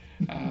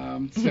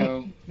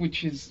 So,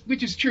 which is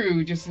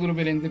true. Just a little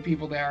bit into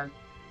people there.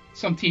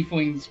 Some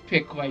tieflings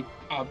pick like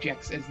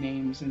objects as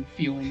names and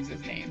feelings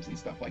as names and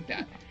stuff like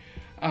that.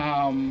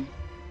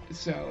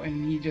 So,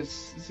 and he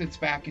just sits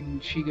back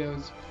and she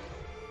goes,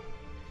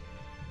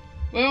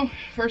 "Well,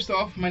 first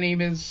off, my name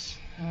is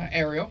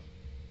Ariel.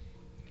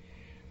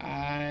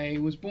 I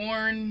was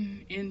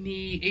born in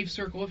the 8th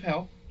circle of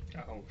hell."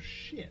 Oh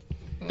shit.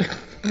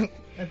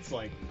 That's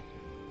like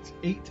it's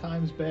 8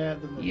 times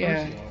bad than the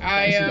Yeah, first one.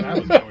 I, That's what I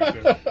was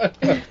going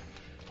to.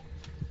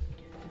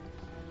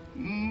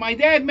 My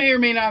dad may or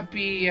may not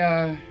be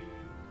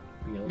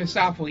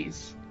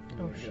Misopheles.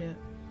 Oh shit.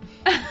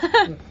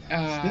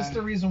 Is this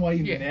the reason why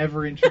you yeah.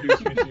 never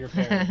introduced me to your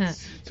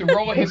parents? So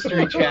roll a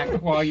history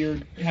check while you're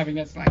having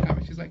that snide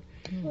comment. She's like,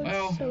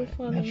 well, So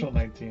funny. Natural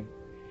 19.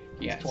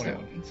 yeah. It's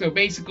 21. So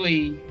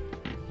basically,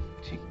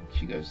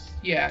 she goes,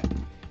 yeah.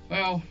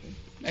 Well,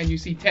 and you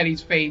see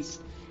Teddy's face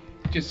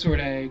just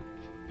sort of,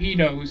 he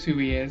knows who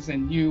he is,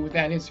 and you, with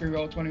that history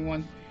roll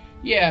 21,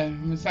 yeah,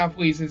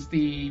 Mistopheles is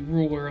the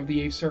ruler of the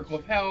 8th Circle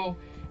of Hell,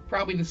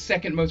 probably the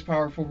second most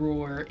powerful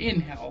ruler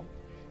in Hell,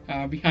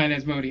 behind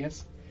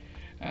Asmodeus.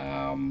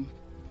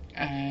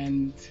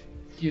 And,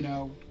 you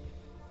know,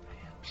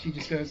 she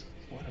just goes,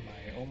 What am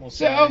I almost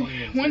so,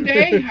 dying into? one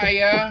day,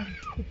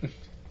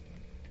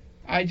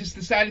 I just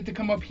decided to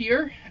come up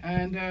here,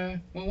 and,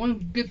 well,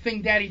 one good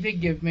thing Daddy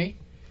did give me,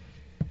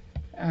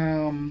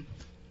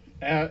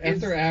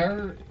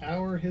 After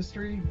our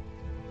history,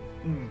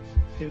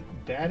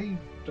 Daddy,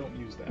 don't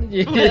use that.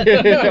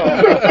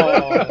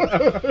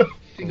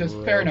 She goes,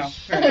 fair enough.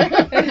 Fair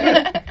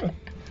enough.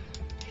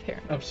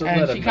 I'm so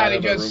And glad she I'm kind not of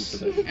in the room just,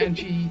 for this. and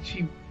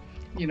she,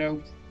 you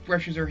know,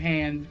 brushes her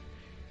hand,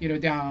 you know,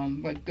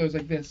 down, like, goes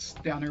like this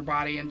down her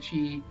body, and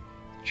she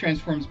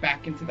transforms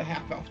back into the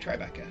half-elf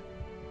Tribeca.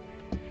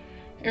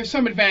 There's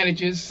some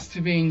advantages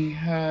to being,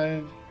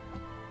 I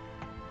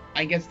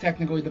guess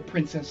technically the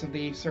princess of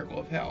the 8th Circle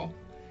of Hell.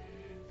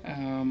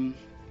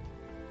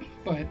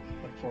 But...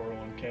 Like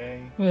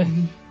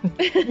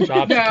 401k?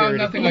 Job no, security.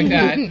 nothing like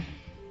that.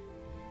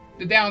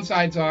 The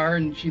downsides are,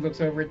 and she looks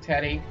over at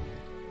Teddy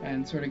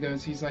and sort of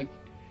goes, he's like,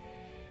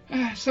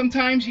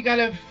 sometimes you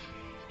gotta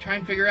try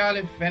and figure out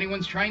if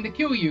anyone's trying to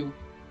kill you.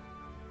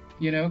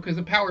 You know, because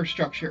of power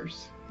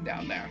structures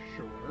down there.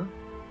 Sure.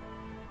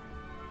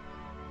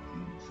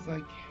 It's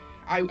like,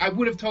 I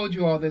would have told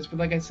you all this, but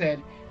like I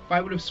said, if I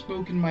would have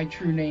spoken my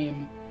true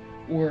name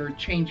or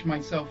changed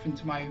myself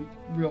into my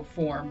real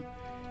form,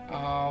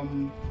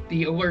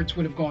 the alerts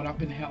would have gone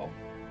up in hell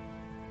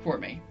for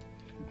me.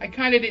 I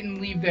kind of didn't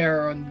leave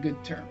there on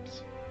good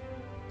terms.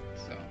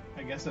 So.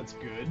 I guess that's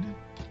good.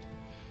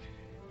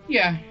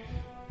 Yeah.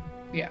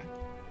 Yeah.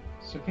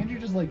 So can't you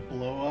just, like,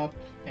 blow up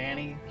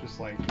Annie,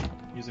 just, like,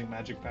 using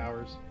magic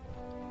powers?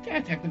 Yeah,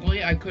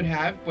 technically I could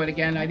have, but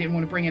again, I didn't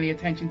want to bring any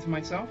attention to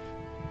myself.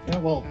 Yeah,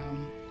 well,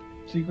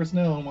 secret's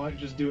known, why don't you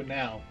just do it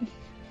now?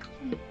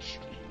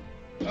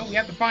 Well, we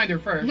have to find her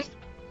first.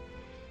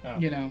 Oh,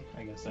 you know.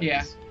 I guess that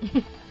yeah. is.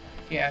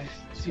 Yeah.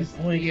 She's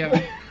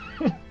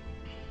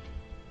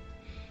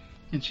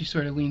and she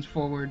sort of leans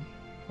forward.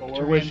 Well,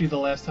 where was she the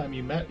last time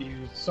you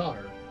saw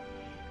her?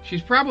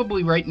 She's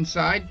probably right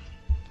inside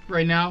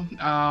right now.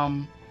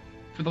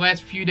 For the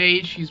last few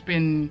days, she's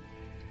been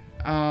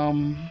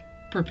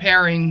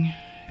preparing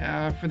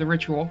for the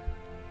ritual,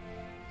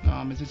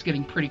 as it's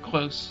getting pretty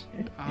close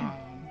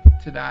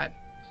to that.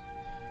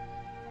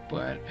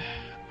 But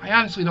I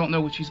honestly don't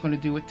know what she's going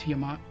to do with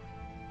Tiamat.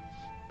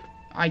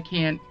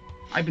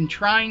 I've been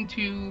trying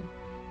to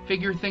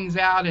figure things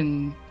out,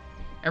 and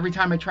every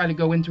time I try to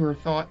go into her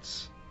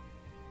thoughts,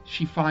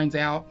 she finds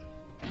out,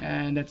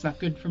 and that's not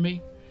good for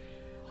me.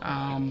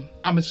 I'm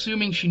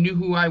assuming she knew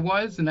who I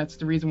was, and that's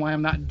the reason why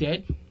I'm not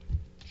dead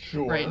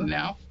right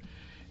now.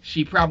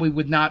 She probably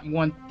would not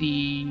want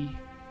the,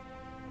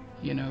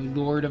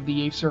 Lord of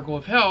the 8th Circle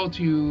of Hell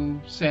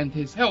to send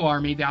his Hell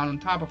Army down on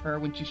top of her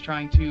when she's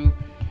trying to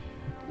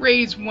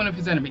raise one of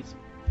his enemies.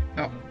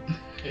 Oh.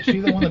 Is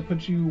she the one that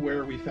put you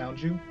where we found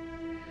you?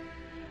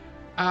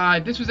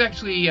 This was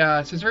actually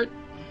Scissor.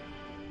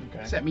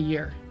 Okay. Set me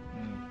here.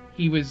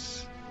 He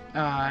was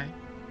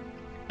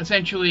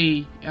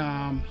essentially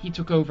he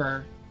took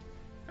over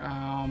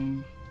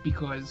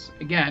because,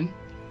 again,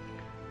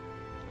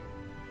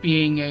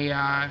 being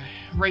a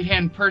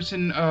right-hand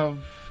person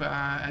of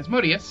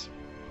Asmodeus.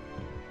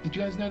 Did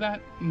you guys know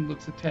that? He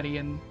looks at Teddy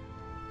and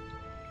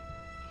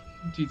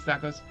Gene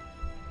Stackos.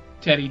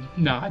 Teddy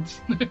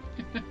nods.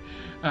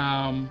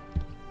 I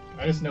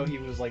just know he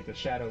was like the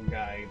shadow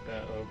guy.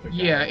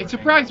 Yeah, it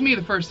surprised me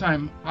the first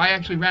time. I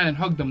actually ran and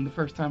hugged him the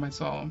first time I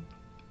saw him.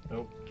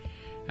 Nope.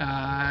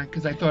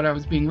 Because I thought I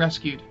was being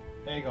rescued.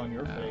 Egg on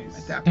your face.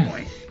 At that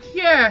point.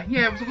 Yeah,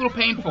 it was a little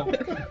painful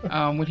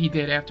what he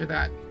did after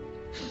that.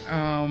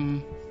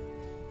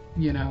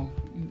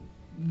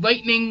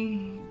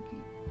 Lightning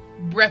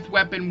breath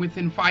weapon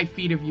within 5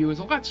 feet of you is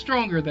a lot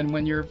stronger than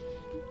when you're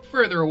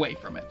further away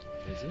from it.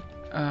 Is it?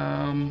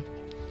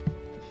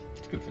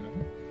 It's good to know.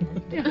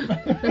 Yeah.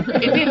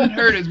 It didn't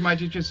hurt as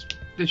much. It's just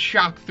the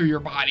shock through your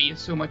body is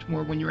so much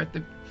more when you're at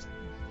the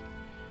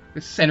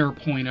center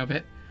point of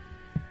it.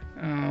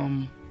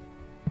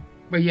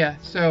 But yeah,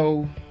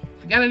 so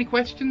if you got any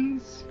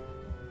questions,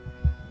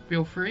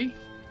 feel free.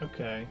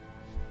 Okay.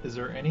 Is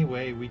there any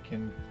way we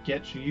can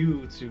get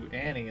you to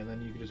Annie and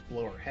then you can just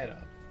blow her head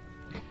up?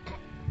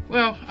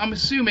 Well, I'm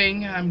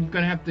assuming I'm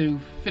going to have to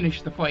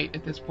finish the fight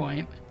at this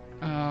point.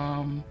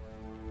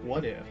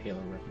 What if?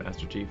 Halo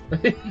Master Chief.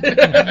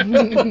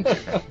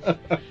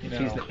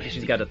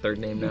 She's got a third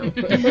name now.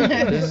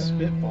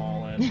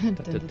 Spitballing.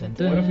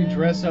 What if we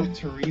dress up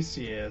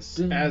Tiresias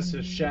as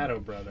his shadow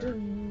brother,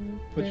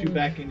 put you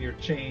back in your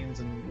chains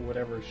and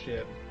whatever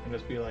shit, and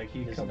just be like,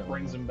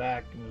 brings him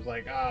back and was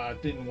like,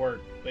 it didn't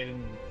work. They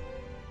didn't.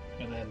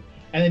 And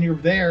then you're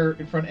there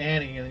in front of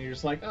Annie, and then you're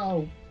just like,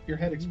 oh, your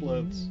head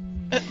explodes.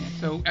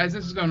 So as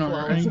this is going on,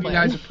 are any of you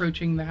guys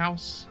approaching the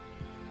house?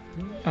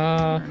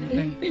 Or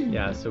anything?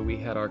 Yeah, so we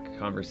had our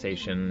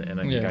conversation, and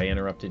I think Yeah. I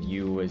interrupted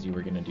you as you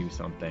were gonna do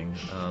something.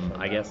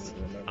 I guess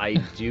I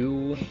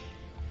do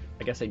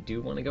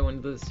want to go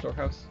into the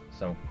storehouse.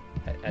 So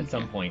at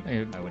some point,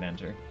 I would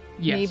enter.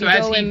 Yeah, Maybe so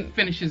as go he in-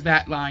 finishes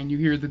that line, you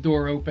hear the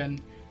door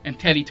open, and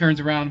Teddy turns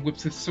around and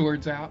whips his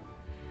swords out.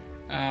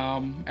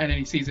 And then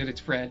he sees that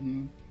it's Fred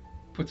and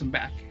puts them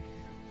back.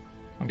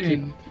 I'm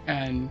in,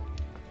 and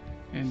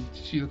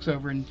she looks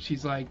over and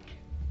she's like,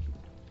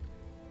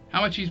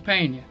 "How much he's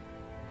paying you?"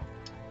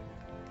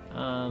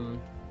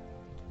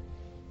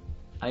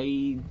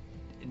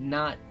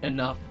 Not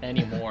enough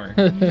anymore.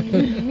 That's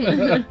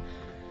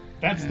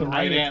the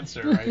right I-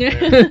 answer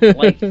right there.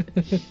 Like,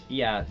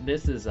 yeah,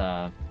 this is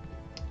I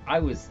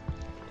was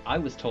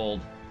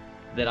told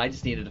that I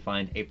just needed to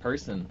find a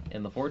person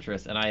in the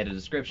fortress, and I had a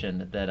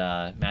description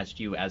that matched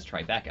you as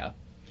Tribeca.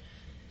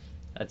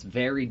 That's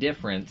very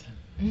different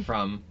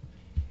from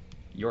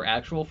your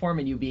actual form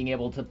and you being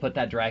able to put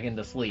that dragon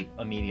to sleep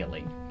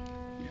immediately.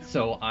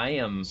 So I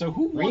am So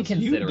who wants you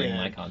reconsidering dead?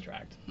 my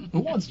contract. Who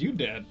wants you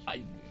dead?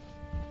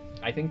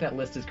 I think that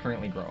list is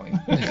currently growing.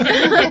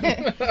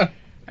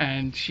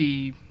 And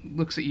she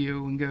looks at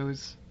you and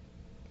goes,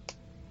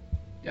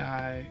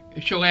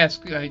 she'll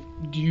ask,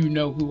 "Do you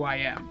know who I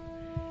am?"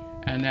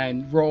 And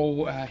then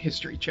roll a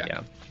history check.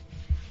 Yeah.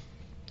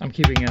 I'm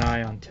keeping an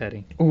eye on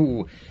Teddy.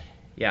 Ooh,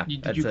 yeah.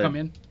 Did you come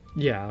in?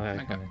 Yeah, I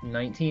Okay. come in.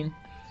 19.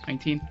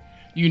 19.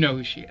 You know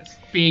who she is,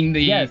 being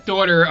the Yes.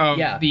 daughter of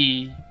Yeah.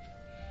 the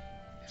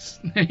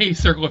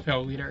Circle of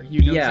Hell leader.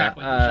 You know Yeah,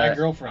 exactly. My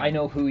girlfriend. I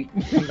know who.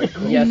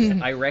 Yes,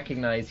 I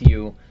recognize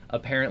you.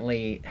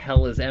 Apparently,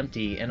 hell is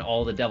empty and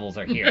all the devils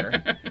are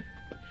here.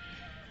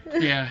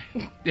 Yeah,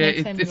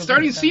 Next time you it's go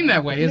starting to visit seem them.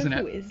 that way, isn't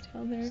Who it? is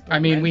down there? I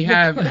mean, we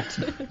have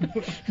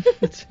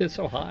It's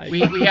so high.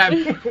 we have.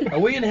 Are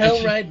we in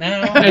hell right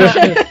now?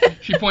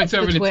 She points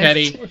over The to twist.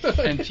 Teddy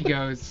and she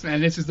goes,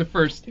 and this is the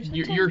first.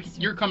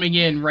 You're coming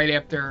in right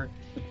after,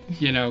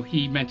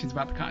 he mentions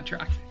about the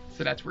contract.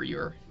 So that's where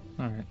you're.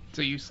 All right.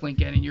 So you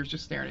slink in and you're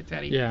just staring at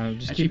Teddy. Yeah, I'm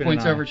just And she keeping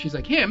points an eye. over. She's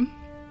like, him,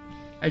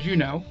 as you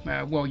know.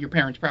 Well, your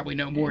parents probably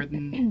know more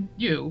than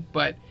you,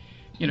 but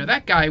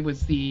that guy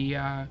was the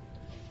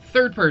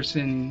third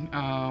person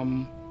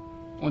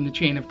on the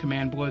chain of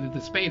command below the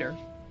Despater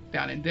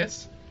down in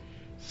this.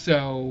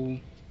 So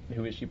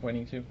Who is she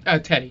pointing to?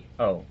 Teddy.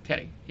 Oh.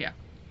 Teddy, yeah.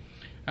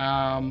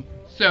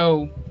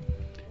 So,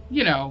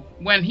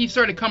 when he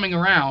started coming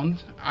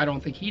around, I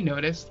don't think he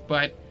noticed,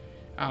 but,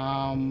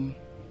 and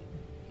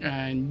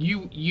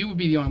you would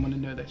be the only one to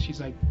know this. She's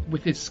like,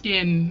 with his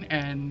skin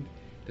and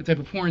the type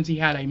of horns he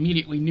had, I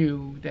immediately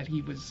knew that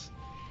he was,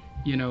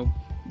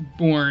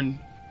 born,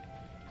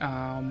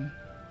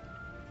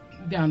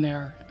 down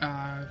there,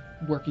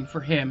 working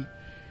for him.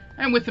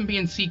 And with him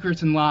being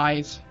secrets and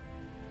lies,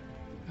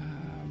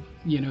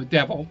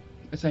 devil,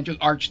 essentially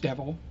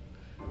archdevil.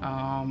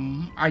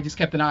 I just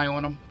kept an eye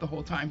on him the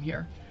whole time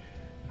here.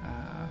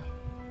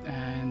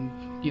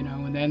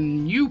 And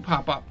then you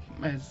pop up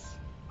as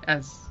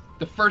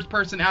the first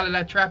person out of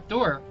that trap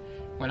door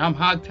when I'm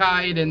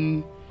hogtied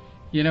and,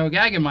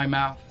 gag in my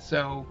mouth.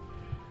 So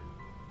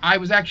I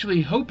was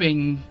actually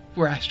hoping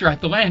for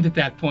Astaroth to land at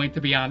that point,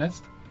 to be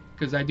honest,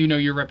 because I do know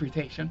your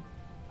reputation.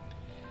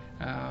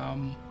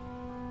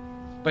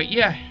 But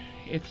yeah,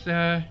 it's,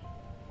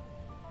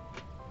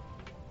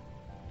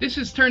 this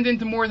has turned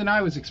into more than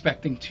I was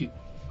expecting to.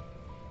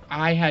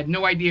 I had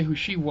no idea who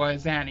she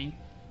was, Annie.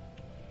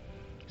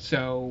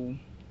 So,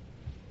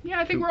 yeah,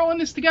 I think we're all in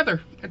this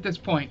together at this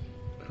point.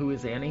 Who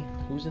is Annie?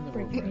 Who's in the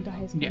room? Bring me to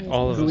high school. Yeah.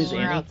 All of Who us. is We're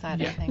Annie? outside,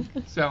 Yeah. I think.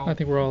 So, I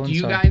think we're all do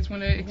you inside. guys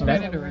want to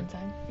explain it? We're Or?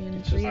 inside. And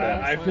It's just, three of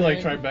us I feel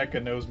like wanted-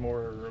 Tribeca knows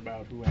more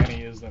about who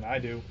Annie is than I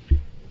do.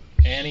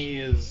 Annie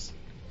is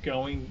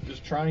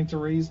just trying to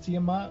raise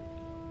Tiamat.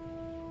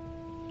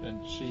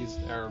 And she's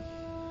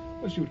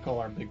what you would call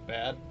our big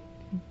bad,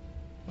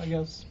 I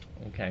guess.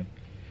 Okay.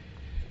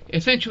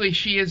 Essentially,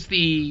 she is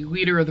the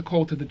leader of the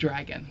Cult of the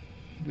Dragon,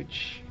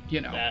 which,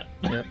 That.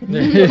 follows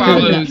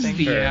Nothing.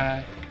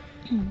 the,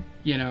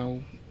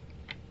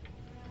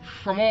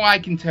 from all I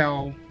can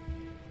tell,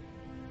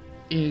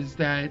 is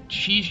that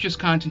she's just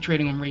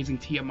concentrating on raising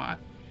Tiamat.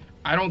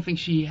 I don't think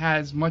she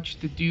has much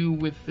to do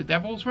with the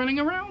devils running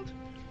around.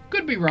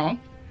 Could be wrong,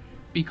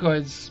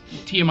 because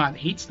Tiamat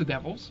hates the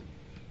devils.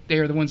 They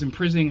are the ones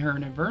imprisoning her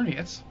in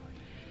Avernus.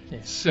 Yeah.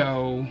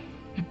 So,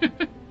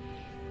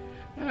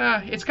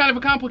 it's kind of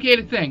a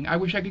complicated thing. I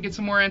wish I could get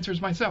some more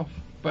answers myself,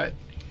 but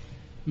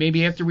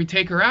maybe after we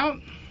take her out.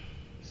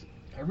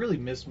 I really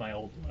miss my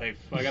old life.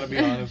 I gotta be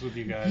honest with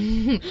you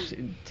guys.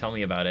 Tell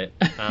me about it.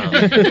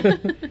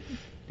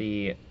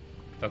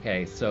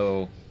 Okay,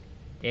 so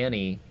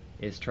Annie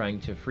is trying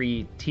to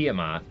free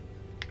Tiamat,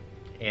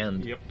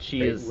 and Yep.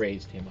 she is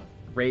raised him up.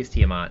 raised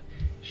Tiamat.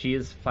 She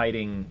is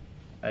fighting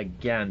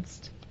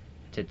against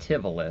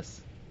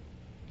Titivolus,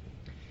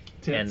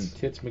 Tits.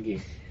 Tits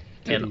McGee.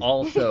 and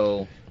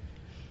also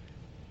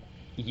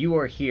you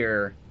are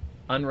here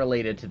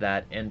unrelated to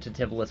that, and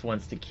Titivolus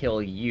wants to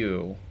kill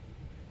you.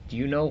 Do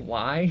you know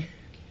why?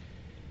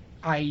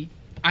 I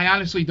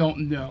honestly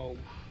don't know.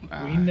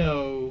 We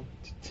know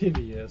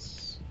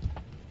Tibius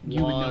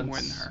You would know more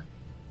wants than her.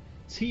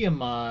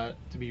 Tiamat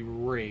to be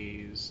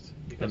raised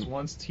because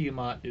once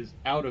Tiamat is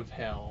out of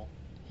hell,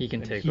 He can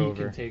then take he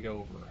over. can take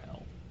over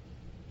hell.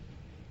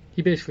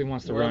 He basically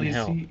wants to Or at run least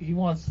hell. He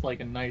wants like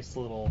a nice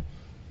little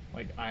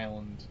like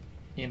island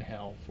in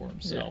hell for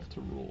himself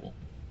to rule.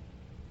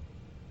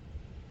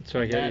 So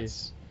I get you.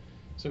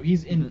 So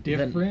he's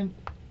indifferent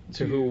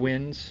To who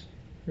wins,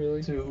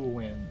 really? To who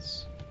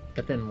wins.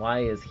 But then why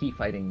is he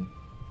fighting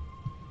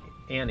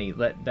Annie?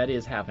 That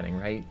is happening,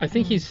 right? I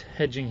think he's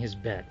hedging his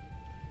bet.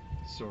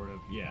 Sort of,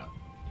 yeah.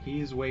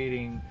 He's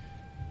waiting.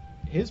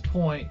 His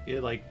point,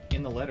 like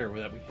in the letter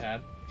that we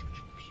had,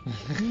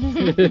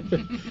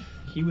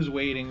 he was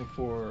waiting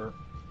for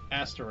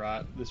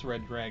Astaroth, this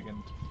red dragon,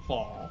 to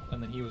fall,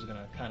 and then he was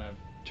gonna kind of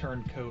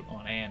turn coat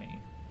on Annie.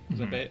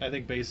 So I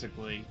think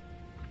basically,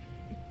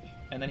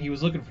 and then he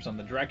was looking for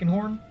something. The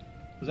Drakenhorn?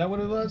 Was that what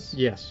it was?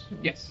 Yes.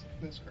 Yes,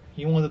 that's correct.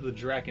 He wanted the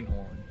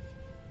Drakenhorn,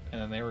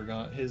 and then they were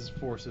going. His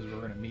forces were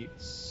going to meet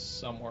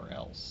somewhere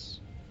else.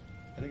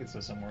 I think it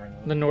says somewhere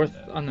in The north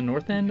on the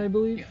north end, I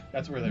believe. Yeah.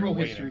 That's where they were Roll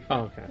waiting. history.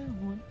 Oh, okay.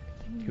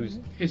 Who's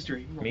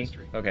History. Roll me?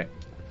 history. Okay.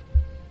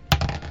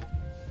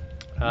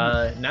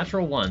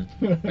 Natural 1.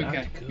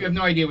 Okay. You have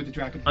no idea what the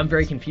dragon. I'm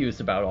very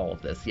confused about all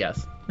of this.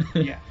 Yes.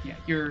 Yeah.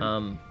 You're.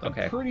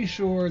 Okay. I'm pretty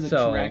sure the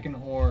So-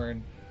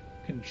 Drakenhorn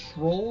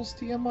controls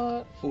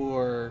Tiamat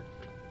or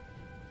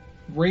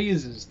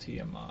raises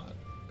Tiamat.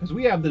 Because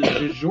we have the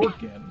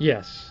Djorkin,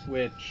 Yes.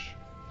 which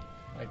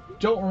I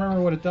don't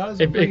remember what it does.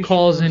 It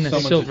calls in a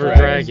summons silver a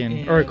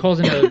dragon, or it calls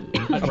in a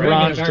dragon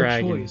bronze of our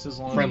dragon. choice, as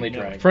long as Friendly we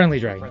know. dragon. Friendly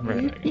dragon,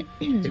 Friendly right.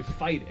 dragon. To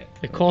fight it.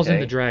 It calls in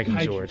Okay. the dragon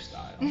Kaiju sword.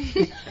 style.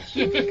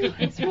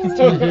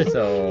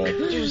 So.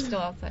 You're still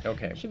outside.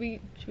 Okay. Should we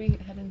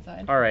head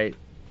inside? All right.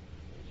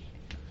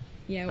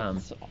 Yeah.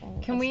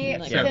 Can we?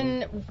 Like, Yeah.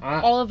 Can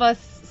all of us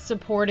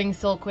supporting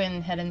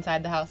Silquin head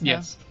inside the house now?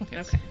 Yes.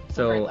 Okay.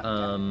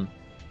 So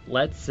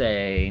let's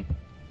say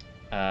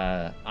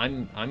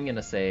I'm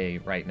gonna say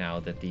right now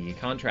that the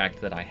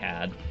contract that I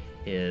had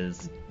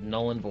is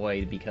null and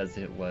void because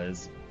it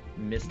was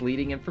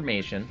misleading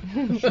information.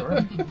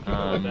 Sure.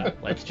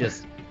 Let's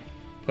just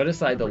put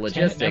aside the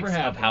Pretend it never logistics of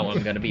happened. how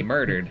I'm going to be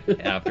murdered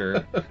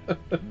after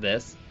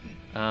this.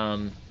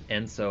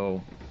 And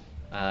so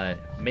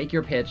make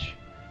your pitch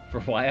for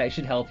why I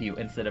should help you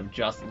instead of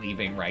just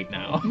leaving right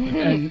now.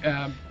 And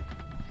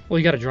Well,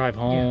 you got to drive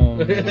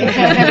home.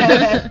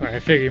 I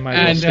figure you might as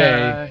well and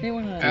stay. They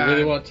want Do you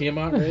really want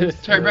Tiamat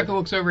raised? Tribeca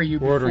looks over at you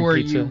We're ordering before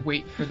pizza. you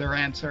wait for their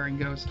answer and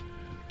goes,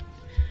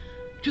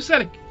 just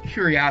out of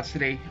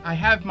curiosity, I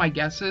have my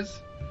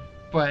guesses,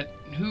 but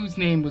whose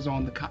name was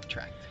on the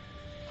contract?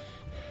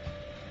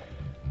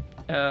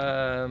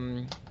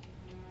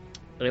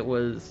 It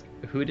was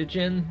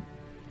Hudijin.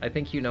 I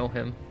think you know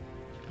him.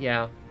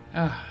 Yeah.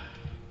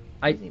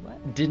 I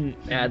what? didn't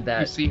add You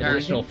that see her?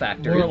 additional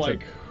factor. More into-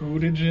 like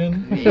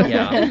Hudijin.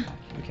 Yeah.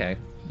 Okay.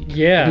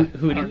 Yeah. I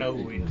don't know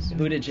who he is.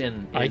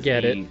 Hudijin is I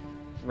get the it.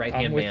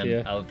 right-hand I'm with man you.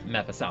 of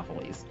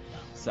Mephistopheles.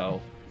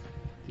 So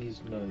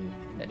He's no.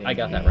 I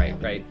got that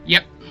right?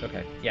 Yep.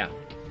 Okay. Yeah.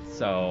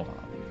 So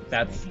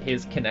that's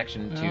his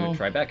connection to Oh.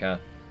 Tribeca,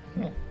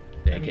 Oh.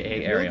 aka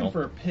If you're Ariel. looking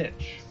for a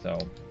pitch, So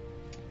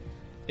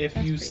if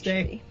That's you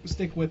pretty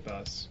stick with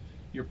us,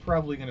 you're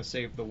probably going to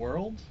save the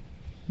world.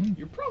 Hmm.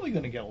 You're probably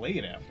going to get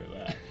laid after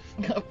that.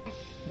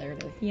 There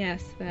it is.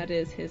 Yes, that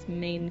is his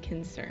main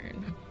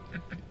concern.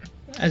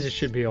 As it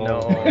should be all.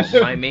 no,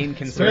 my main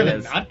concern Better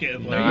is than not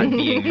getting not laid.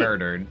 being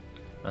murdered.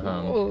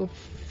 Oh,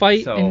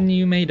 fight So- and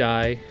you may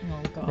die.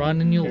 Oh god.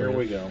 Run and you'll Here live.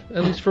 we go.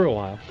 At least for a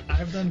while.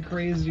 I've done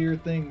crazier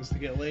things to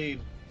get laid.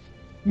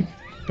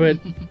 But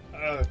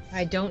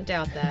I don't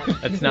doubt that.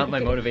 That's not my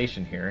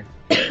motivation here.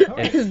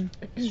 Alright,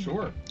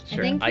 sure. I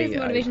think his motivation is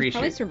probably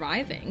appreciate-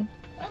 surviving.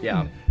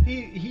 Yeah.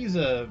 He's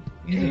an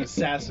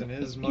assassin.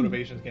 His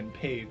motivation's getting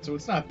paid, so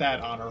it's not that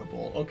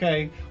honorable.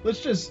 Okay,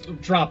 let's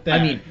just drop that.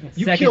 I mean,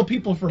 you second- kill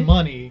people for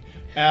money.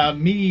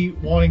 Me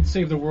wanting to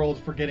save the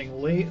world for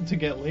getting laid to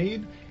get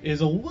laid is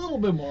a little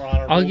bit more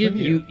honorable. I'll give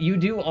than You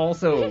do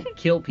also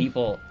kill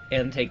people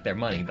and take their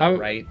money, though, How-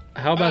 right?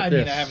 how about I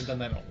this? mean, I haven't done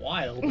that in a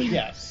while, but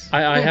yes.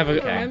 I have a.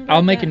 Remember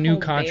I'll make that a new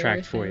whole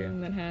contract bear for you.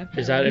 thing that happened?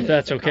 Is that if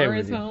that's okay Sakara's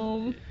with you?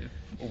 home.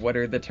 What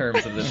are the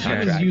terms of this She was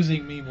contract?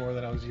 using me more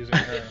than I was using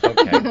her.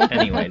 Okay.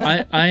 Anyways.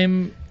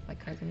 I'm My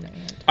cousin Diane.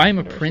 I'm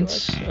a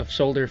prince of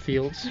Soldier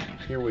Fields.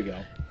 Here we go.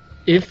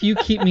 If you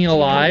keep me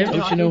alive,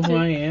 Don't you know who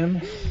I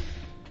am?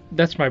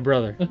 that's my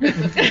brother.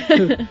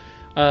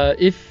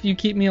 If you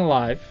keep me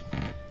alive,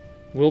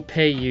 we'll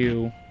pay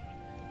you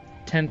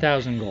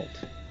 10,000 gold.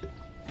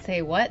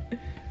 Say what?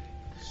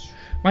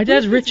 My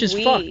dad's rich as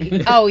We. fuck.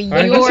 Oh, he's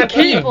your a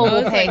king. people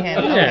will pay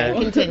him. Yeah.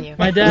 Okay, continue.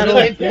 My What dad. are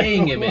they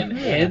paying him in?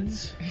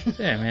 Heads?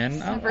 Yeah,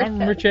 man.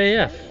 I'm rich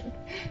AF.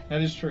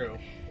 That is true.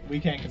 We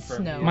can't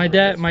confirm. Snow. he is My rich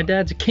dad. as My fuck.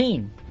 dad's a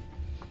king.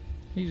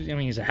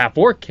 He's a half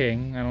orc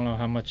king. I don't know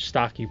how much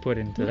stock you put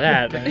into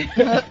that,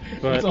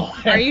 It's but all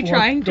Are you half-orc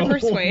trying to gold.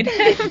 persuade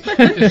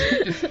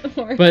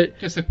him? but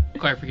Just a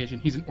clarification,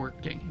 he's an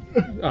orc king.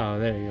 oh,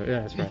 there you go.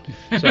 Yeah, that's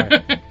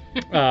right. Sorry.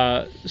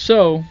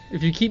 So,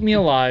 if you keep me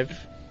alive,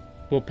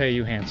 we'll pay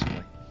you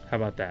handsomely. How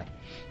about that?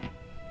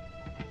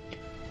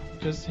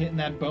 Just hitting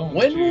that bone.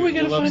 When were we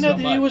gonna find out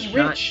that he was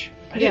rich?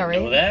 I didn't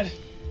know that.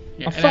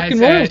 Yeah, I'm and fucking as,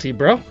 royalty,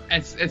 bro.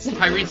 As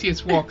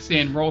Tiresias walks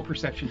in, roll a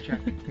perception check.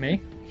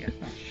 Me? Yeah.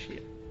 Oh,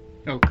 shit.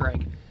 Oh,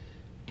 Craig.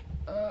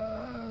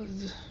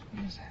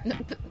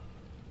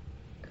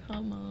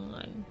 Come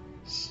on.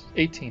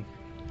 18.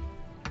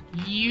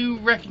 You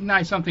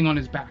recognize something on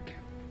his back.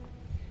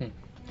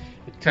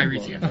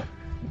 Tiresias.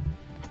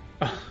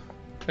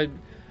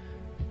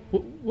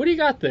 What do you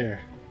got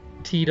there,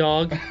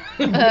 T-Dog?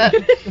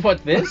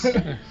 What, this?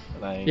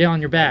 Yeah, on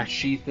your back.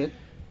 Sheath it.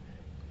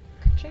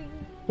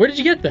 Where did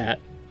you get that?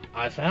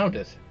 I found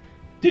it.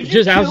 Did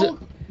you Just kill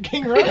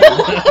King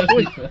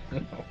Ryan?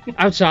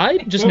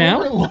 Outside? Just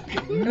now?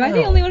 Am I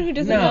the only one who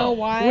doesn't know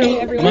why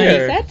everyone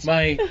resets?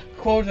 My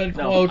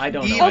quote-unquote I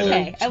don't know. evil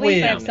Okay, at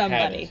least I have twin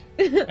somebody.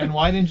 had it. And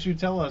why didn't you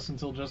tell us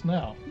until just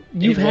now?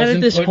 You've It had it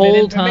wasn't this putting in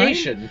whole time?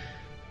 information.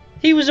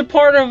 He was a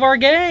part of our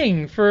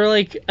gang for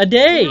like a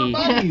day.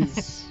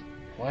 Buddies.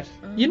 What?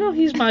 You know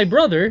he's my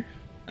brother.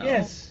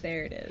 Yes.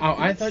 There it is. Oh,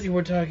 I thought you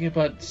were talking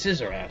about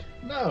Scissorat.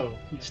 No.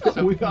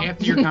 So We got-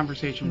 after your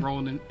conversation, roll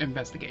an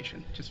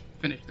investigation. Just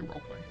finish the roll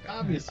play.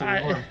 Obviously, we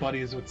weren't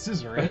buddies with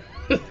Scissor.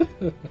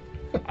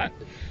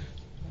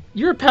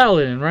 You're a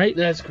paladin, right?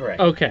 That's correct.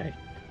 Okay.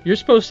 You're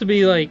supposed to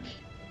be like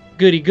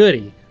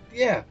goody-goody.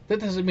 Yeah, that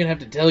doesn't mean I have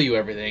to tell you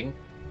everything.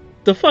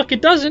 The fuck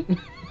it doesn't.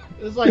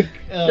 It's like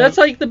That's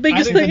like the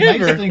biggest I think thing the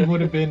ever. nice thing would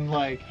have been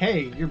like,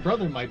 hey, your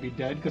brother might be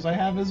dead because I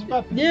have his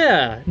weapon.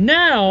 Yeah.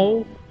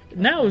 Now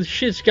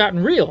shit's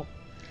gotten real.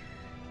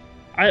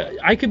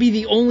 I could be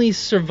the only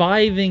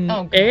surviving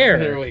heir.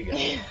 There we go.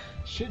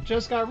 Shit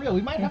just got real.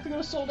 We might have to go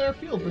to Soldair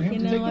Field for him You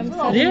to know, take I'm the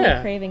throne. suddenly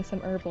Yeah. craving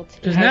some herbal tea.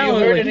 Because Have now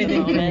you heard like,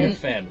 anything from your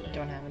family?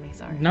 Don't have any,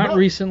 sorry. not No.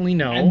 recently,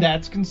 no. And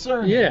that's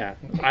concerning. Yeah,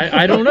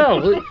 I don't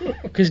know.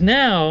 Because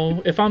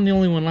now, if I'm the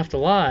only one left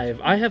alive,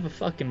 I have a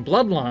fucking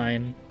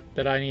bloodline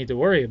that I need to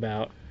worry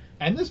about.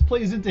 And this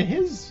plays into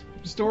his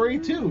story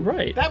too.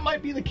 Right. That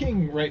might be the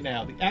king right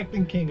now, the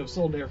acting king of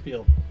Soldair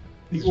Field.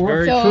 The It's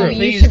very So true. you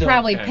Please should don't.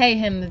 probably pay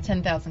him the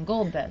 10,000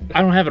 gold then.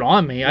 I don't have it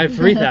on me. I have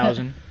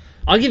 3,000.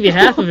 I'll give you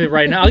half of it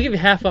right now. I'll give you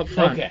half up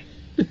front. Okay.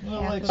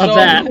 Well, like, Of So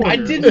that. I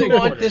didn't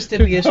want this to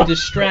be a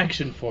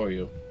distraction for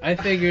you. I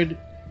figured,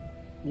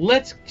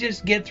 let's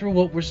just get through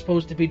what we're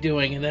supposed to be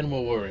doing, and then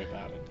we'll worry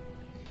about it.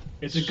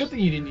 It's a good thing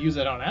you didn't use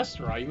that on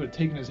Astaroth. You would have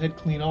taken his head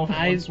clean off in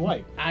one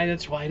swipe.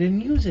 That's why I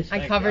didn't use it. I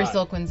thank cover God.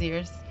 Silkwin's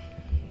ears.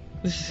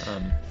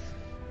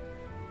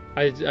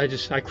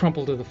 I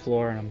crumple to the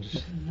floor and I'm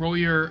just Roll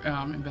your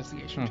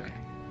investigation okay. check.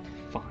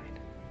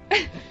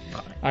 Fine.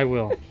 I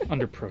will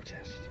under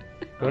protest.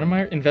 What am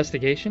I?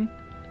 Investigation?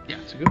 Yeah.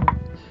 It's a good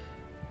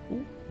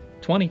one.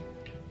 20.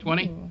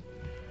 20.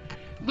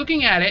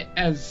 Looking at it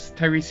as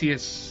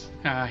Tiresias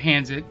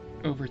hands it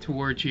over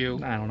towards you.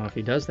 I don't know if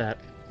he does that.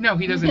 No,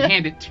 he doesn't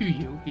hand it to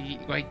you. He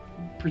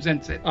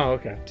presents it Oh,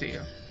 okay. to you.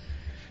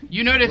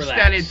 You notice Relax.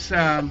 that it's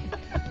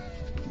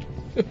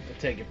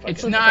Take it.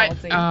 it's Fuck. not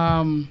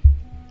Policy.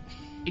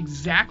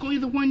 exactly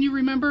the one you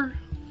remember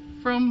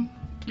from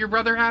your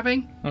brother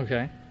having.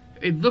 Okay.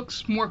 It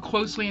looks more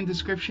closely in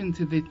description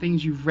to the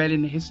things you've read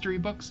in the history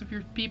books of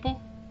your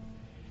people.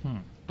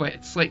 But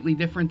it's slightly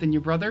different than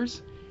your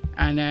brother's.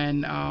 And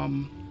then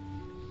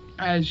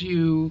as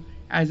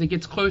it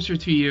gets closer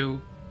to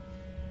you,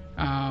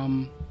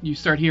 you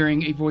start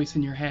hearing a voice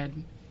in your head,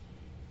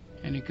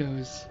 and it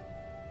goes,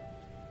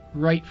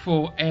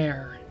 "Rightful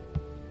heir,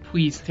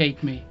 please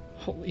take me."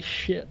 Holy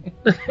shit.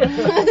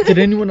 Did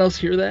anyone else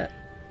hear that?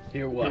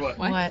 Hear what?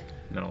 What?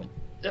 No.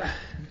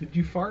 Did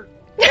you fart?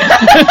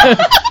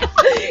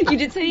 You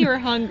did say you were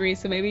hungry,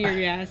 so maybe you're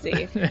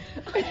gassy.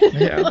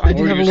 Yeah, I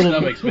do Or have a your little.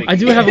 stomach's making I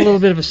do have a little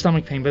bit of a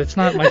stomach pain, but it's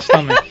not my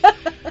stomach.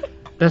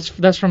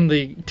 That's from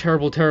the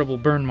terrible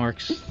burn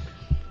marks.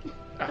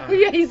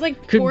 Yeah, he's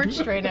like Could-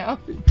 torched right now.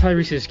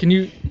 Tiresias, can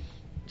you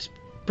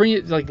bring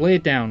it, lay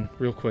it down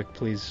real quick,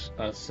 please?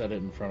 I'll set it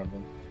in front of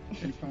him.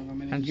 In front of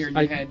him, and And then hear in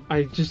your head.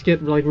 I just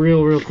get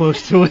real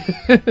close to it.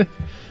 Yeah,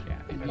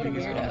 and I you think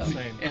it's hear- about the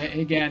same. and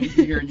again, you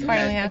hear in It's your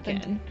finally head,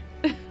 happened.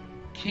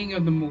 "King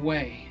of the Moe."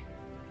 What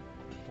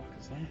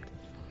the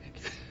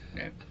fuck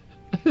Yeah.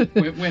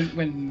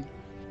 when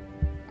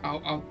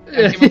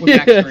I came up with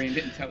backstory and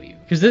didn't tell you.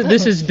 Because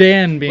this is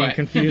Dan being But-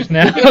 confused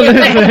now.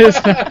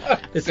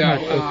 it's So,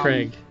 not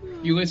Craig.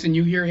 You listen,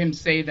 you hear him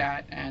say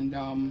that, and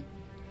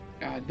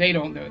they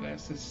don't know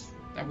this.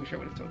 I wish I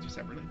would have told you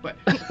separately. But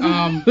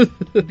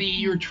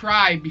your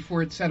tribe,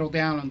 before it settled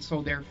down on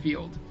Soldair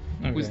Field,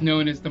 was Okay.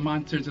 known as the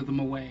Monsters of the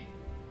Moe.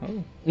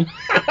 Oh.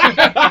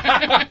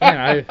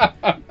 Yeah,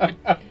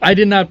 I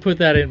did not put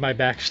that in my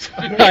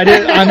backstory. I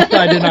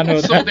did not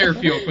know that. Soldair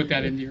Field put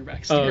that into your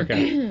backstory.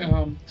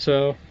 Oh, okay.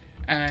 So,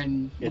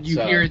 And It's, you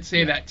hear it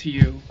say that to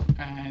you,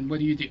 and what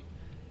do?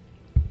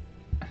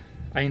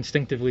 I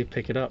instinctively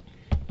pick it up.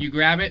 You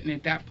grab it, and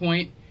at that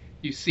point,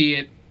 you see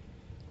it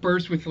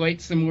burst with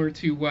light, similar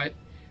to what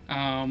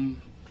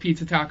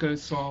Pizza Tacos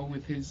saw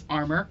with his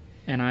armor.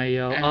 And I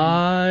yell,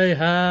 I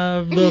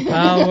have the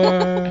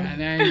power. And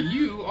then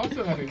you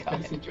also have a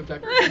message of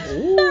divergence.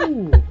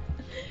 Ooh. Am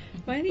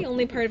I the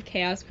only part of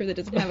Chaos Crew that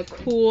doesn't have a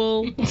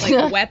cool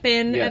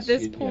weapon Yes, at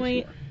this you- yes, you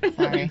point?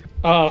 Sorry.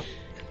 Oh.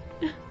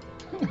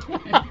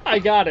 I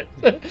got it.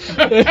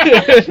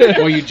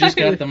 Or you just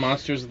got the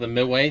Monsters of the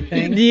Midway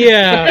thing?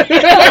 Yeah.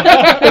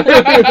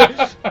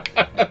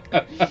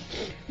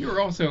 You're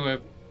also a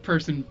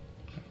person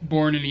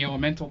born in the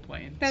elemental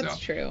plane. That's so.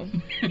 true.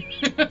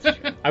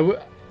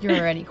 You're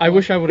already cool. I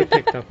wish I would have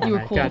picked up on You were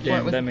that. cool before it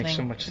Goddamn, was that a makes thing.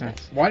 so much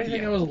sense. Why do you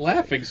think I was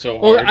laughing so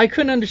hard? Or I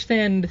couldn't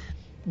understand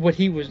what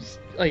he was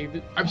like.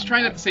 I was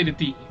trying not to say the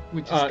D,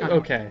 which is kind of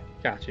okay,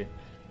 gotcha.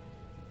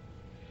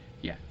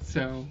 Yeah.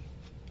 So.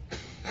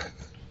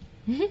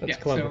 That's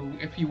clever. So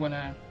if you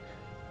wanna.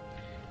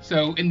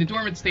 So in the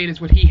dormant state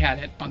is what he had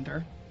it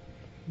under.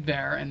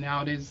 There, and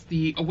now it is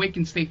the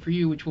awakened state for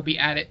you, which will be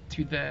added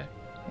to the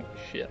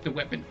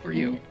weapon for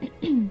you.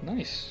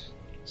 Nice.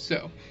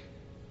 So.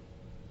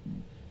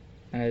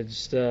 I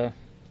just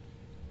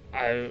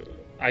I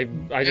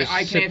just I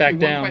can sit answer back one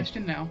down.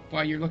 question now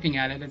while you're looking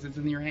at it as it's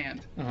in your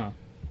hand.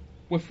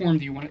 What form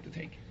do you want it to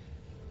take?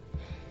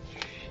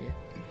 Shit.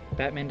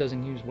 Batman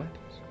doesn't use weapons.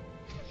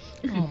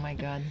 Oh my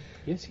god.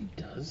 Yes, he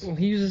does. Well,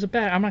 he uses a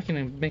bat. I'm not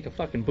gonna make a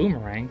fucking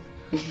boomerang.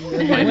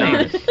 Why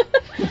not?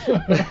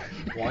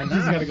 Why You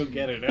just not? gotta go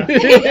get it.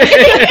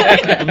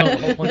 Huh? No, the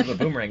whole point of a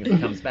boomerang is it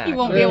comes back. You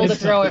won't be able to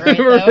throw it right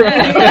though.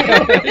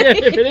 Yeah,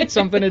 if it hits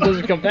something, it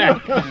doesn't come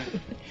back.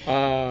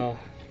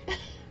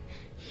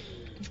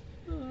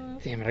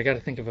 Damn it! I gotta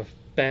think of a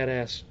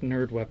badass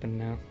nerd weapon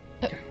now.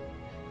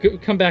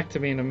 Come back to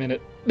me in a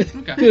minute.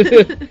 Okay.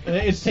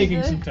 It's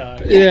taking some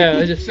time. Yeah.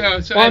 I just, So well,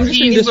 I'm as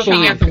just in he's this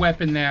looking for- at the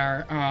weapon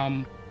there,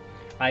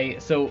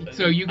 So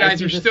you I guys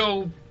see are this-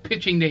 still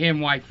pitching to him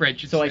why Fred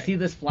should So stay. I see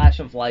this flash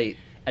of light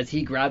as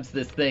he grabs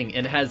this thing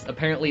and has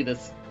apparently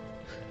this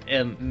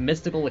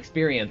mystical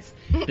experience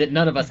that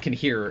none of us can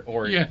hear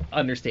or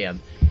understand.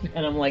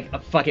 And I'm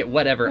like, fuck it,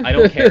 whatever, I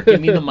don't care. Give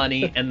me the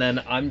money, and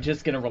then I'm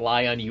just gonna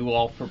rely on you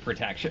all for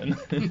protection.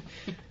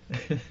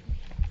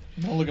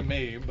 Don't look at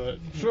me, but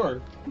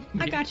sure.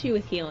 I got you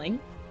with healing.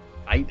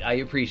 I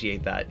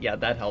appreciate that. Yeah,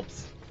 that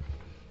helps.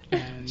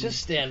 And,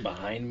 Just stand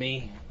behind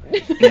me.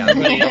 Yeah.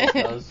 Everybody else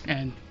does.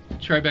 and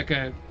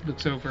Tribeca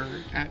looks over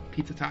at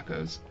Pizza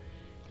Tacos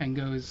and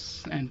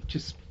goes and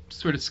just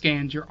sort of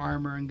scans your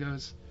armor and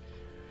goes,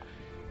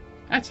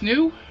 "That's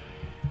new.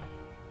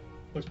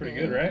 Looks pretty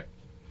good, right?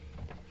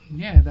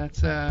 Yeah,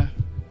 that's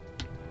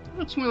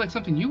looks more like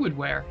something you would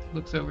wear."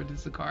 Looks over to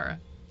Zakara.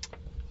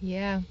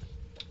 Yeah.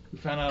 We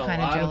found out Kinda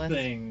a lot jealous. of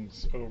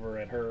things over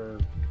at her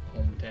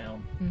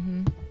hometown.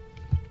 Mm-hmm.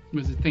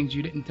 Was it things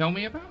you didn't tell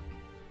me about?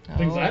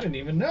 Things I didn't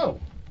even know.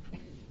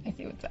 I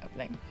see what's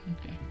happening.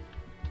 Okay.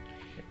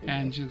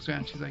 And she looks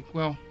around. She's like,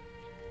 "Well,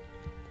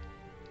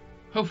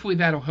 hopefully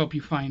that'll help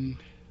you find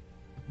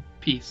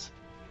peace.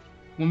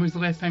 When was the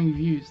last time you've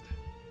used?"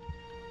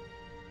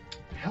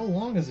 How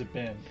long has it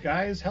been?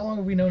 Guys, how long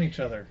have we known each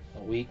other?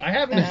 A week. I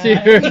haven't Uh,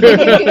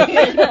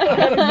 I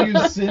haven't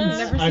used since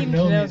Never I've seem to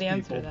known know these the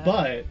answer people, to that.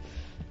 but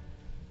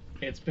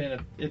it's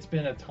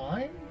been a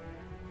time.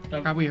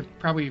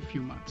 Probably a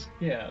few months.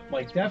 Yeah,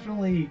 like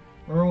definitely.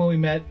 Remember when we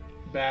met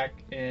back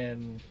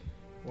in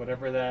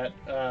whatever that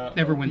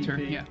Neverwinter,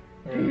 OPP yeah.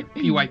 or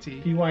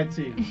PYT.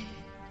 PYT.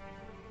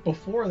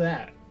 Before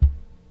that,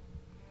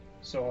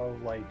 so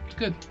like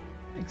Good.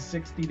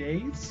 60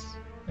 days,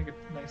 like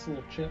a nice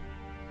little chip.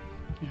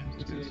 Yeah,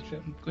 it's 60 good. day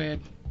chip. I'm glad.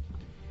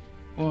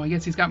 Well, I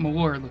guess he's got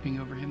Malora looking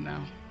over him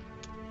now.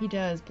 He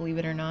does, believe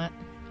it or not.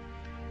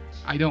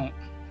 I don't,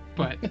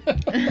 but.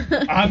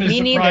 I'm as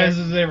Me neither. surprised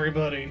as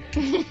everybody.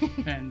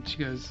 And she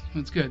goes,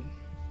 "That's good.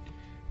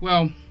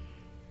 Well,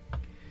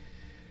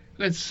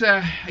 let's.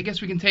 I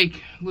guess we can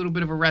take a little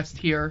bit of a rest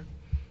here.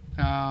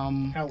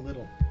 How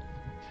little?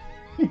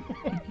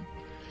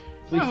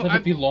 Please let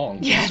it be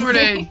long. Sort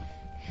of,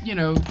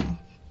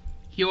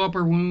 heal up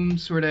our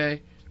wounds. Sort of,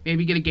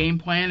 maybe get a game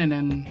plan, and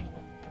then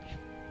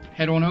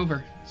head on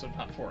over. So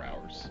not 4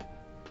 hours.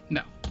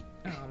 No,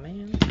 Oh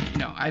man.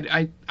 no.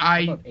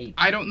 about 8?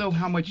 I don't know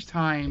how much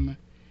time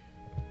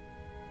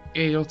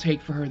it'll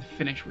take for her to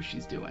finish what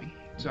she's doing.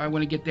 So I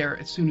want to get there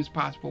as soon as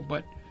possible.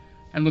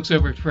 And looks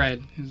over at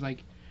Fred. He's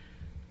like,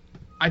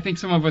 "I think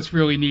some of us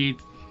really need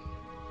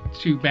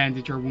to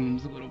bandage our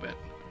wounds a little bit."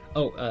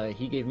 Oh,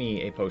 he gave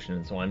me a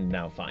potion, so I'm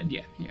now fine.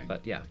 Yeah.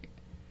 But yeah.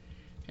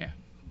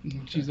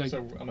 And she's like,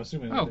 So I'm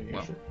assuming we're "Oh, taking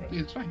well, a short rest.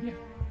 it's fine. Yeah.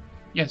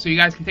 Yeah. So you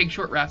guys can take a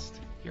short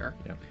rest here,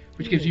 Yeah.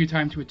 which gives you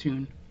time to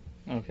attune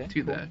Okay.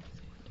 to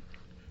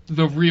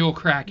the real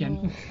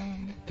Kraken.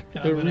 And The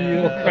I'm gonna,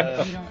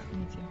 real You don't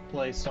need to.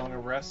 play Song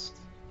of Rest,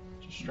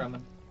 just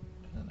strumming,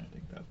 and I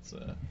think that's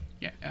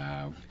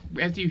Yeah.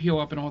 After you heal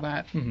up and all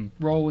that, Mhm.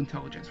 roll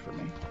intelligence for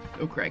me.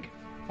 Go, Craig.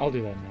 I'll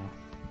do that now.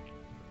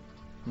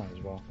 Might as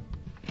well.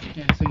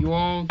 Yeah. So you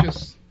all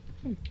just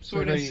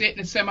sort of they- sit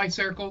in a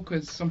semicircle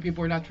because some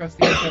people are not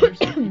trusting each other,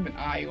 so keep an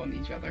eye on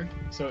each other.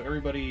 so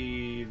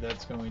everybody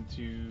that's going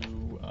to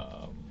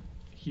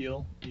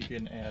heal, you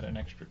can add an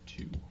extra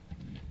 2.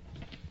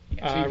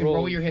 So you can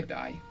roll your hit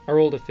die. I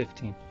rolled a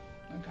 15.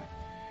 Okay.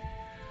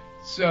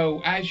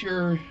 So as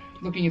you're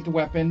looking at the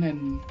weapon,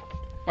 and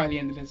by the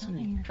end of this,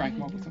 try and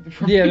come up with something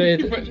for me.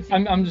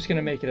 I'm just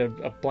gonna make it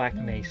a black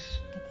mace.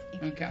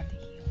 Okay.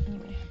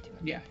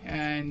 Yeah,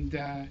 and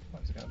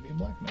why's it gotta be a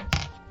black mace?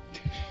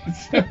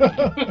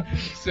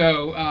 So,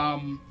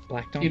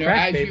 black don't you know,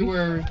 crack, as baby. you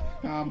were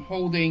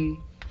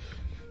holding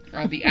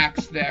the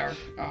axe there,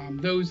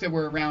 those that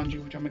were around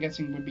you, which I'm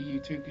guessing would be you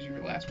too, because you were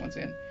the last ones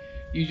in,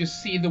 you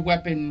just see the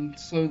weapon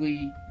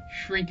slowly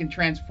shrink and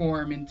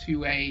transform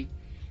into a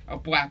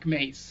black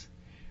mace.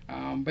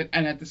 And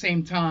at the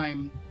same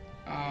time,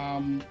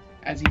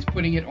 as he's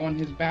putting it on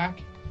his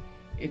back,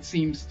 it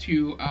seems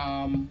to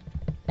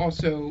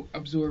also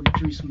absorb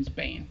Jerusalem's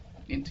Bane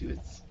into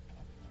its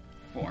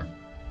form.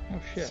 Oh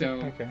shit.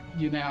 So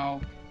you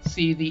now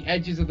see the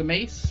edges of the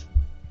mace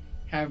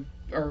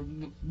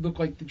look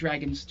like the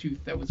dragon's tooth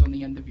that was on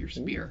the end of your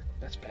spear. Ooh,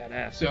 that's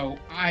badass. So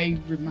I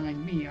will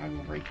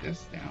write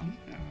this down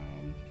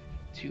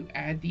to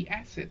add the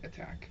acid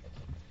attack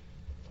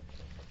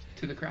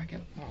to the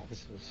Kraken. Oh,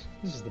 this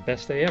is the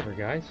best day ever,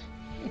 guys.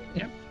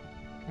 Yep.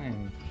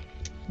 I'm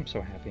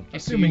so happy.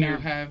 Assuming you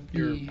have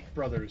your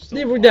brother is still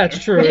alive.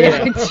 That's true.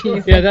 Yeah,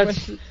 Jeez, yeah.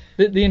 That's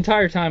the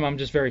entire time. I'm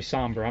just very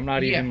somber. I'm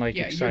not even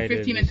excited. You're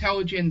 15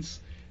 intelligence.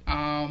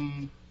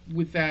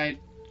 With that,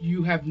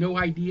 you have no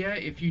idea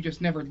if you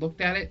just never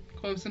looked at it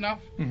close enough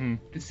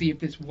to see if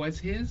this was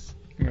his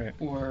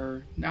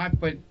or not.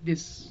 But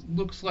this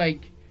looks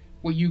like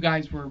what you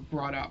guys were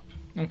brought up.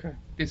 Okay.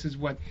 This is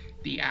what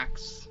the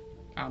axe,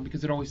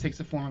 because it always takes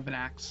the form of an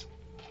axe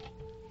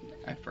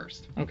at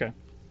first. Okay.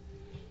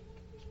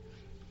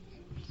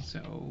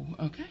 So,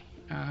 okay.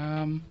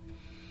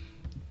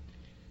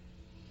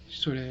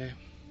 Sort of.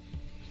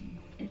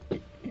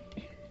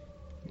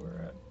 We're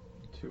at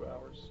 2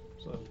 hours,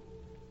 so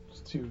it's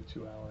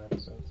 2-hour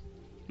episodes.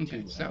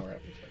 Okay,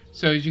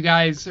 so as you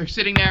guys are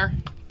sitting there,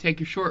 take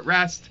your short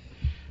rest,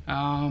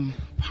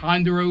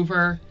 ponder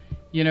over,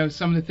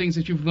 some of the things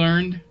that you've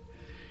learned,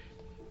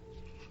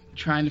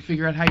 trying to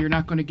figure out how you're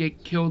not going to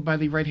get killed by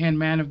the right-hand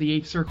man of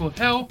the 8th Circle of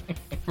Hell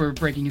for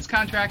breaking his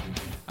contract.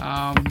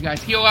 You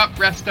guys heal up,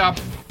 rest up,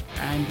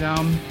 and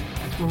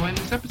that's where we'll end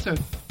this episode.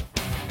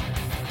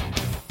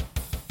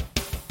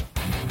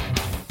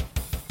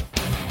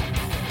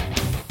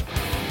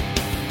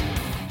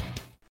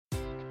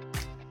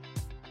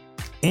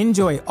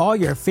 Enjoy all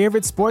your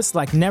favorite sports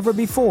like never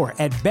before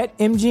at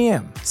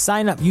BetMGM.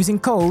 Sign up using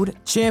code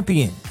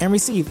CHAMPION and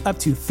receive up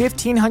to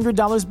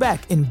 $1,500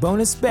 back in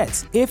bonus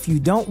bets if you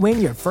don't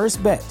win your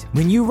first bet.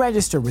 When you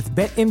register with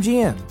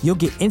BetMGM, you'll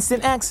get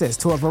instant access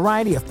to a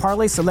variety of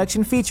parlay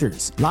selection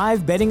features,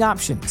 live betting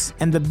options,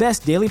 and the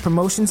best daily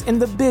promotions in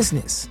the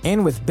business.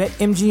 And with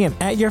BetMGM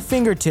at your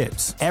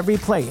fingertips, every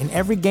play and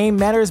every game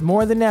matters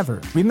more than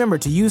ever. Remember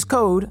to use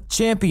code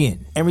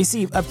CHAMPION and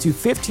receive up to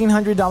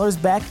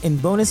 $1,500 back in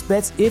bonus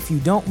bets if you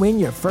don't win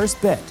your first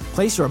bet.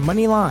 Place your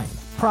money line,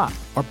 prop,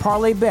 or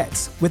parlay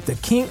bets with the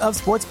king of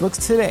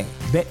sportsbooks today.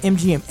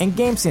 BetMGM and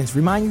GameSense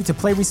remind you to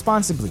play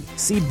responsibly.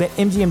 See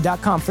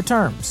BetMGM.com for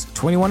terms.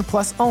 21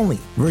 plus only.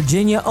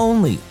 Virginia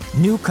only.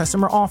 New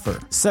customer offer.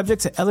 Subject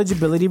to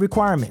eligibility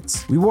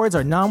requirements. Rewards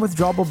are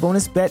non-withdrawable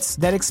bonus bets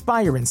that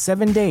expire in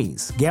 7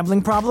 days.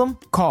 Gambling problem?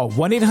 Call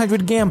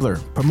 1-800-GAMBLER.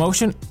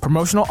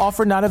 Promotional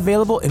offer not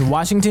available in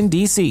Washington,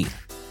 D.C.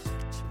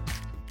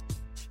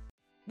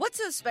 What's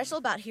so special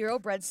about Hero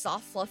Bread's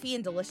soft, fluffy,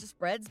 and delicious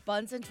breads,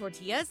 buns, and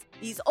tortillas?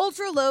 These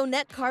ultra-low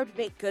net-carb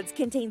baked goods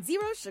contain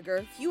 0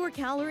 sugar, fewer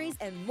calories,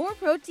 and more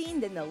protein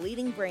than the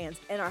leading brands,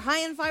 and are high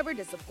in fiber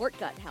to support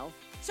gut health.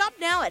 Shop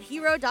now at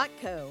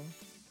Hero.co.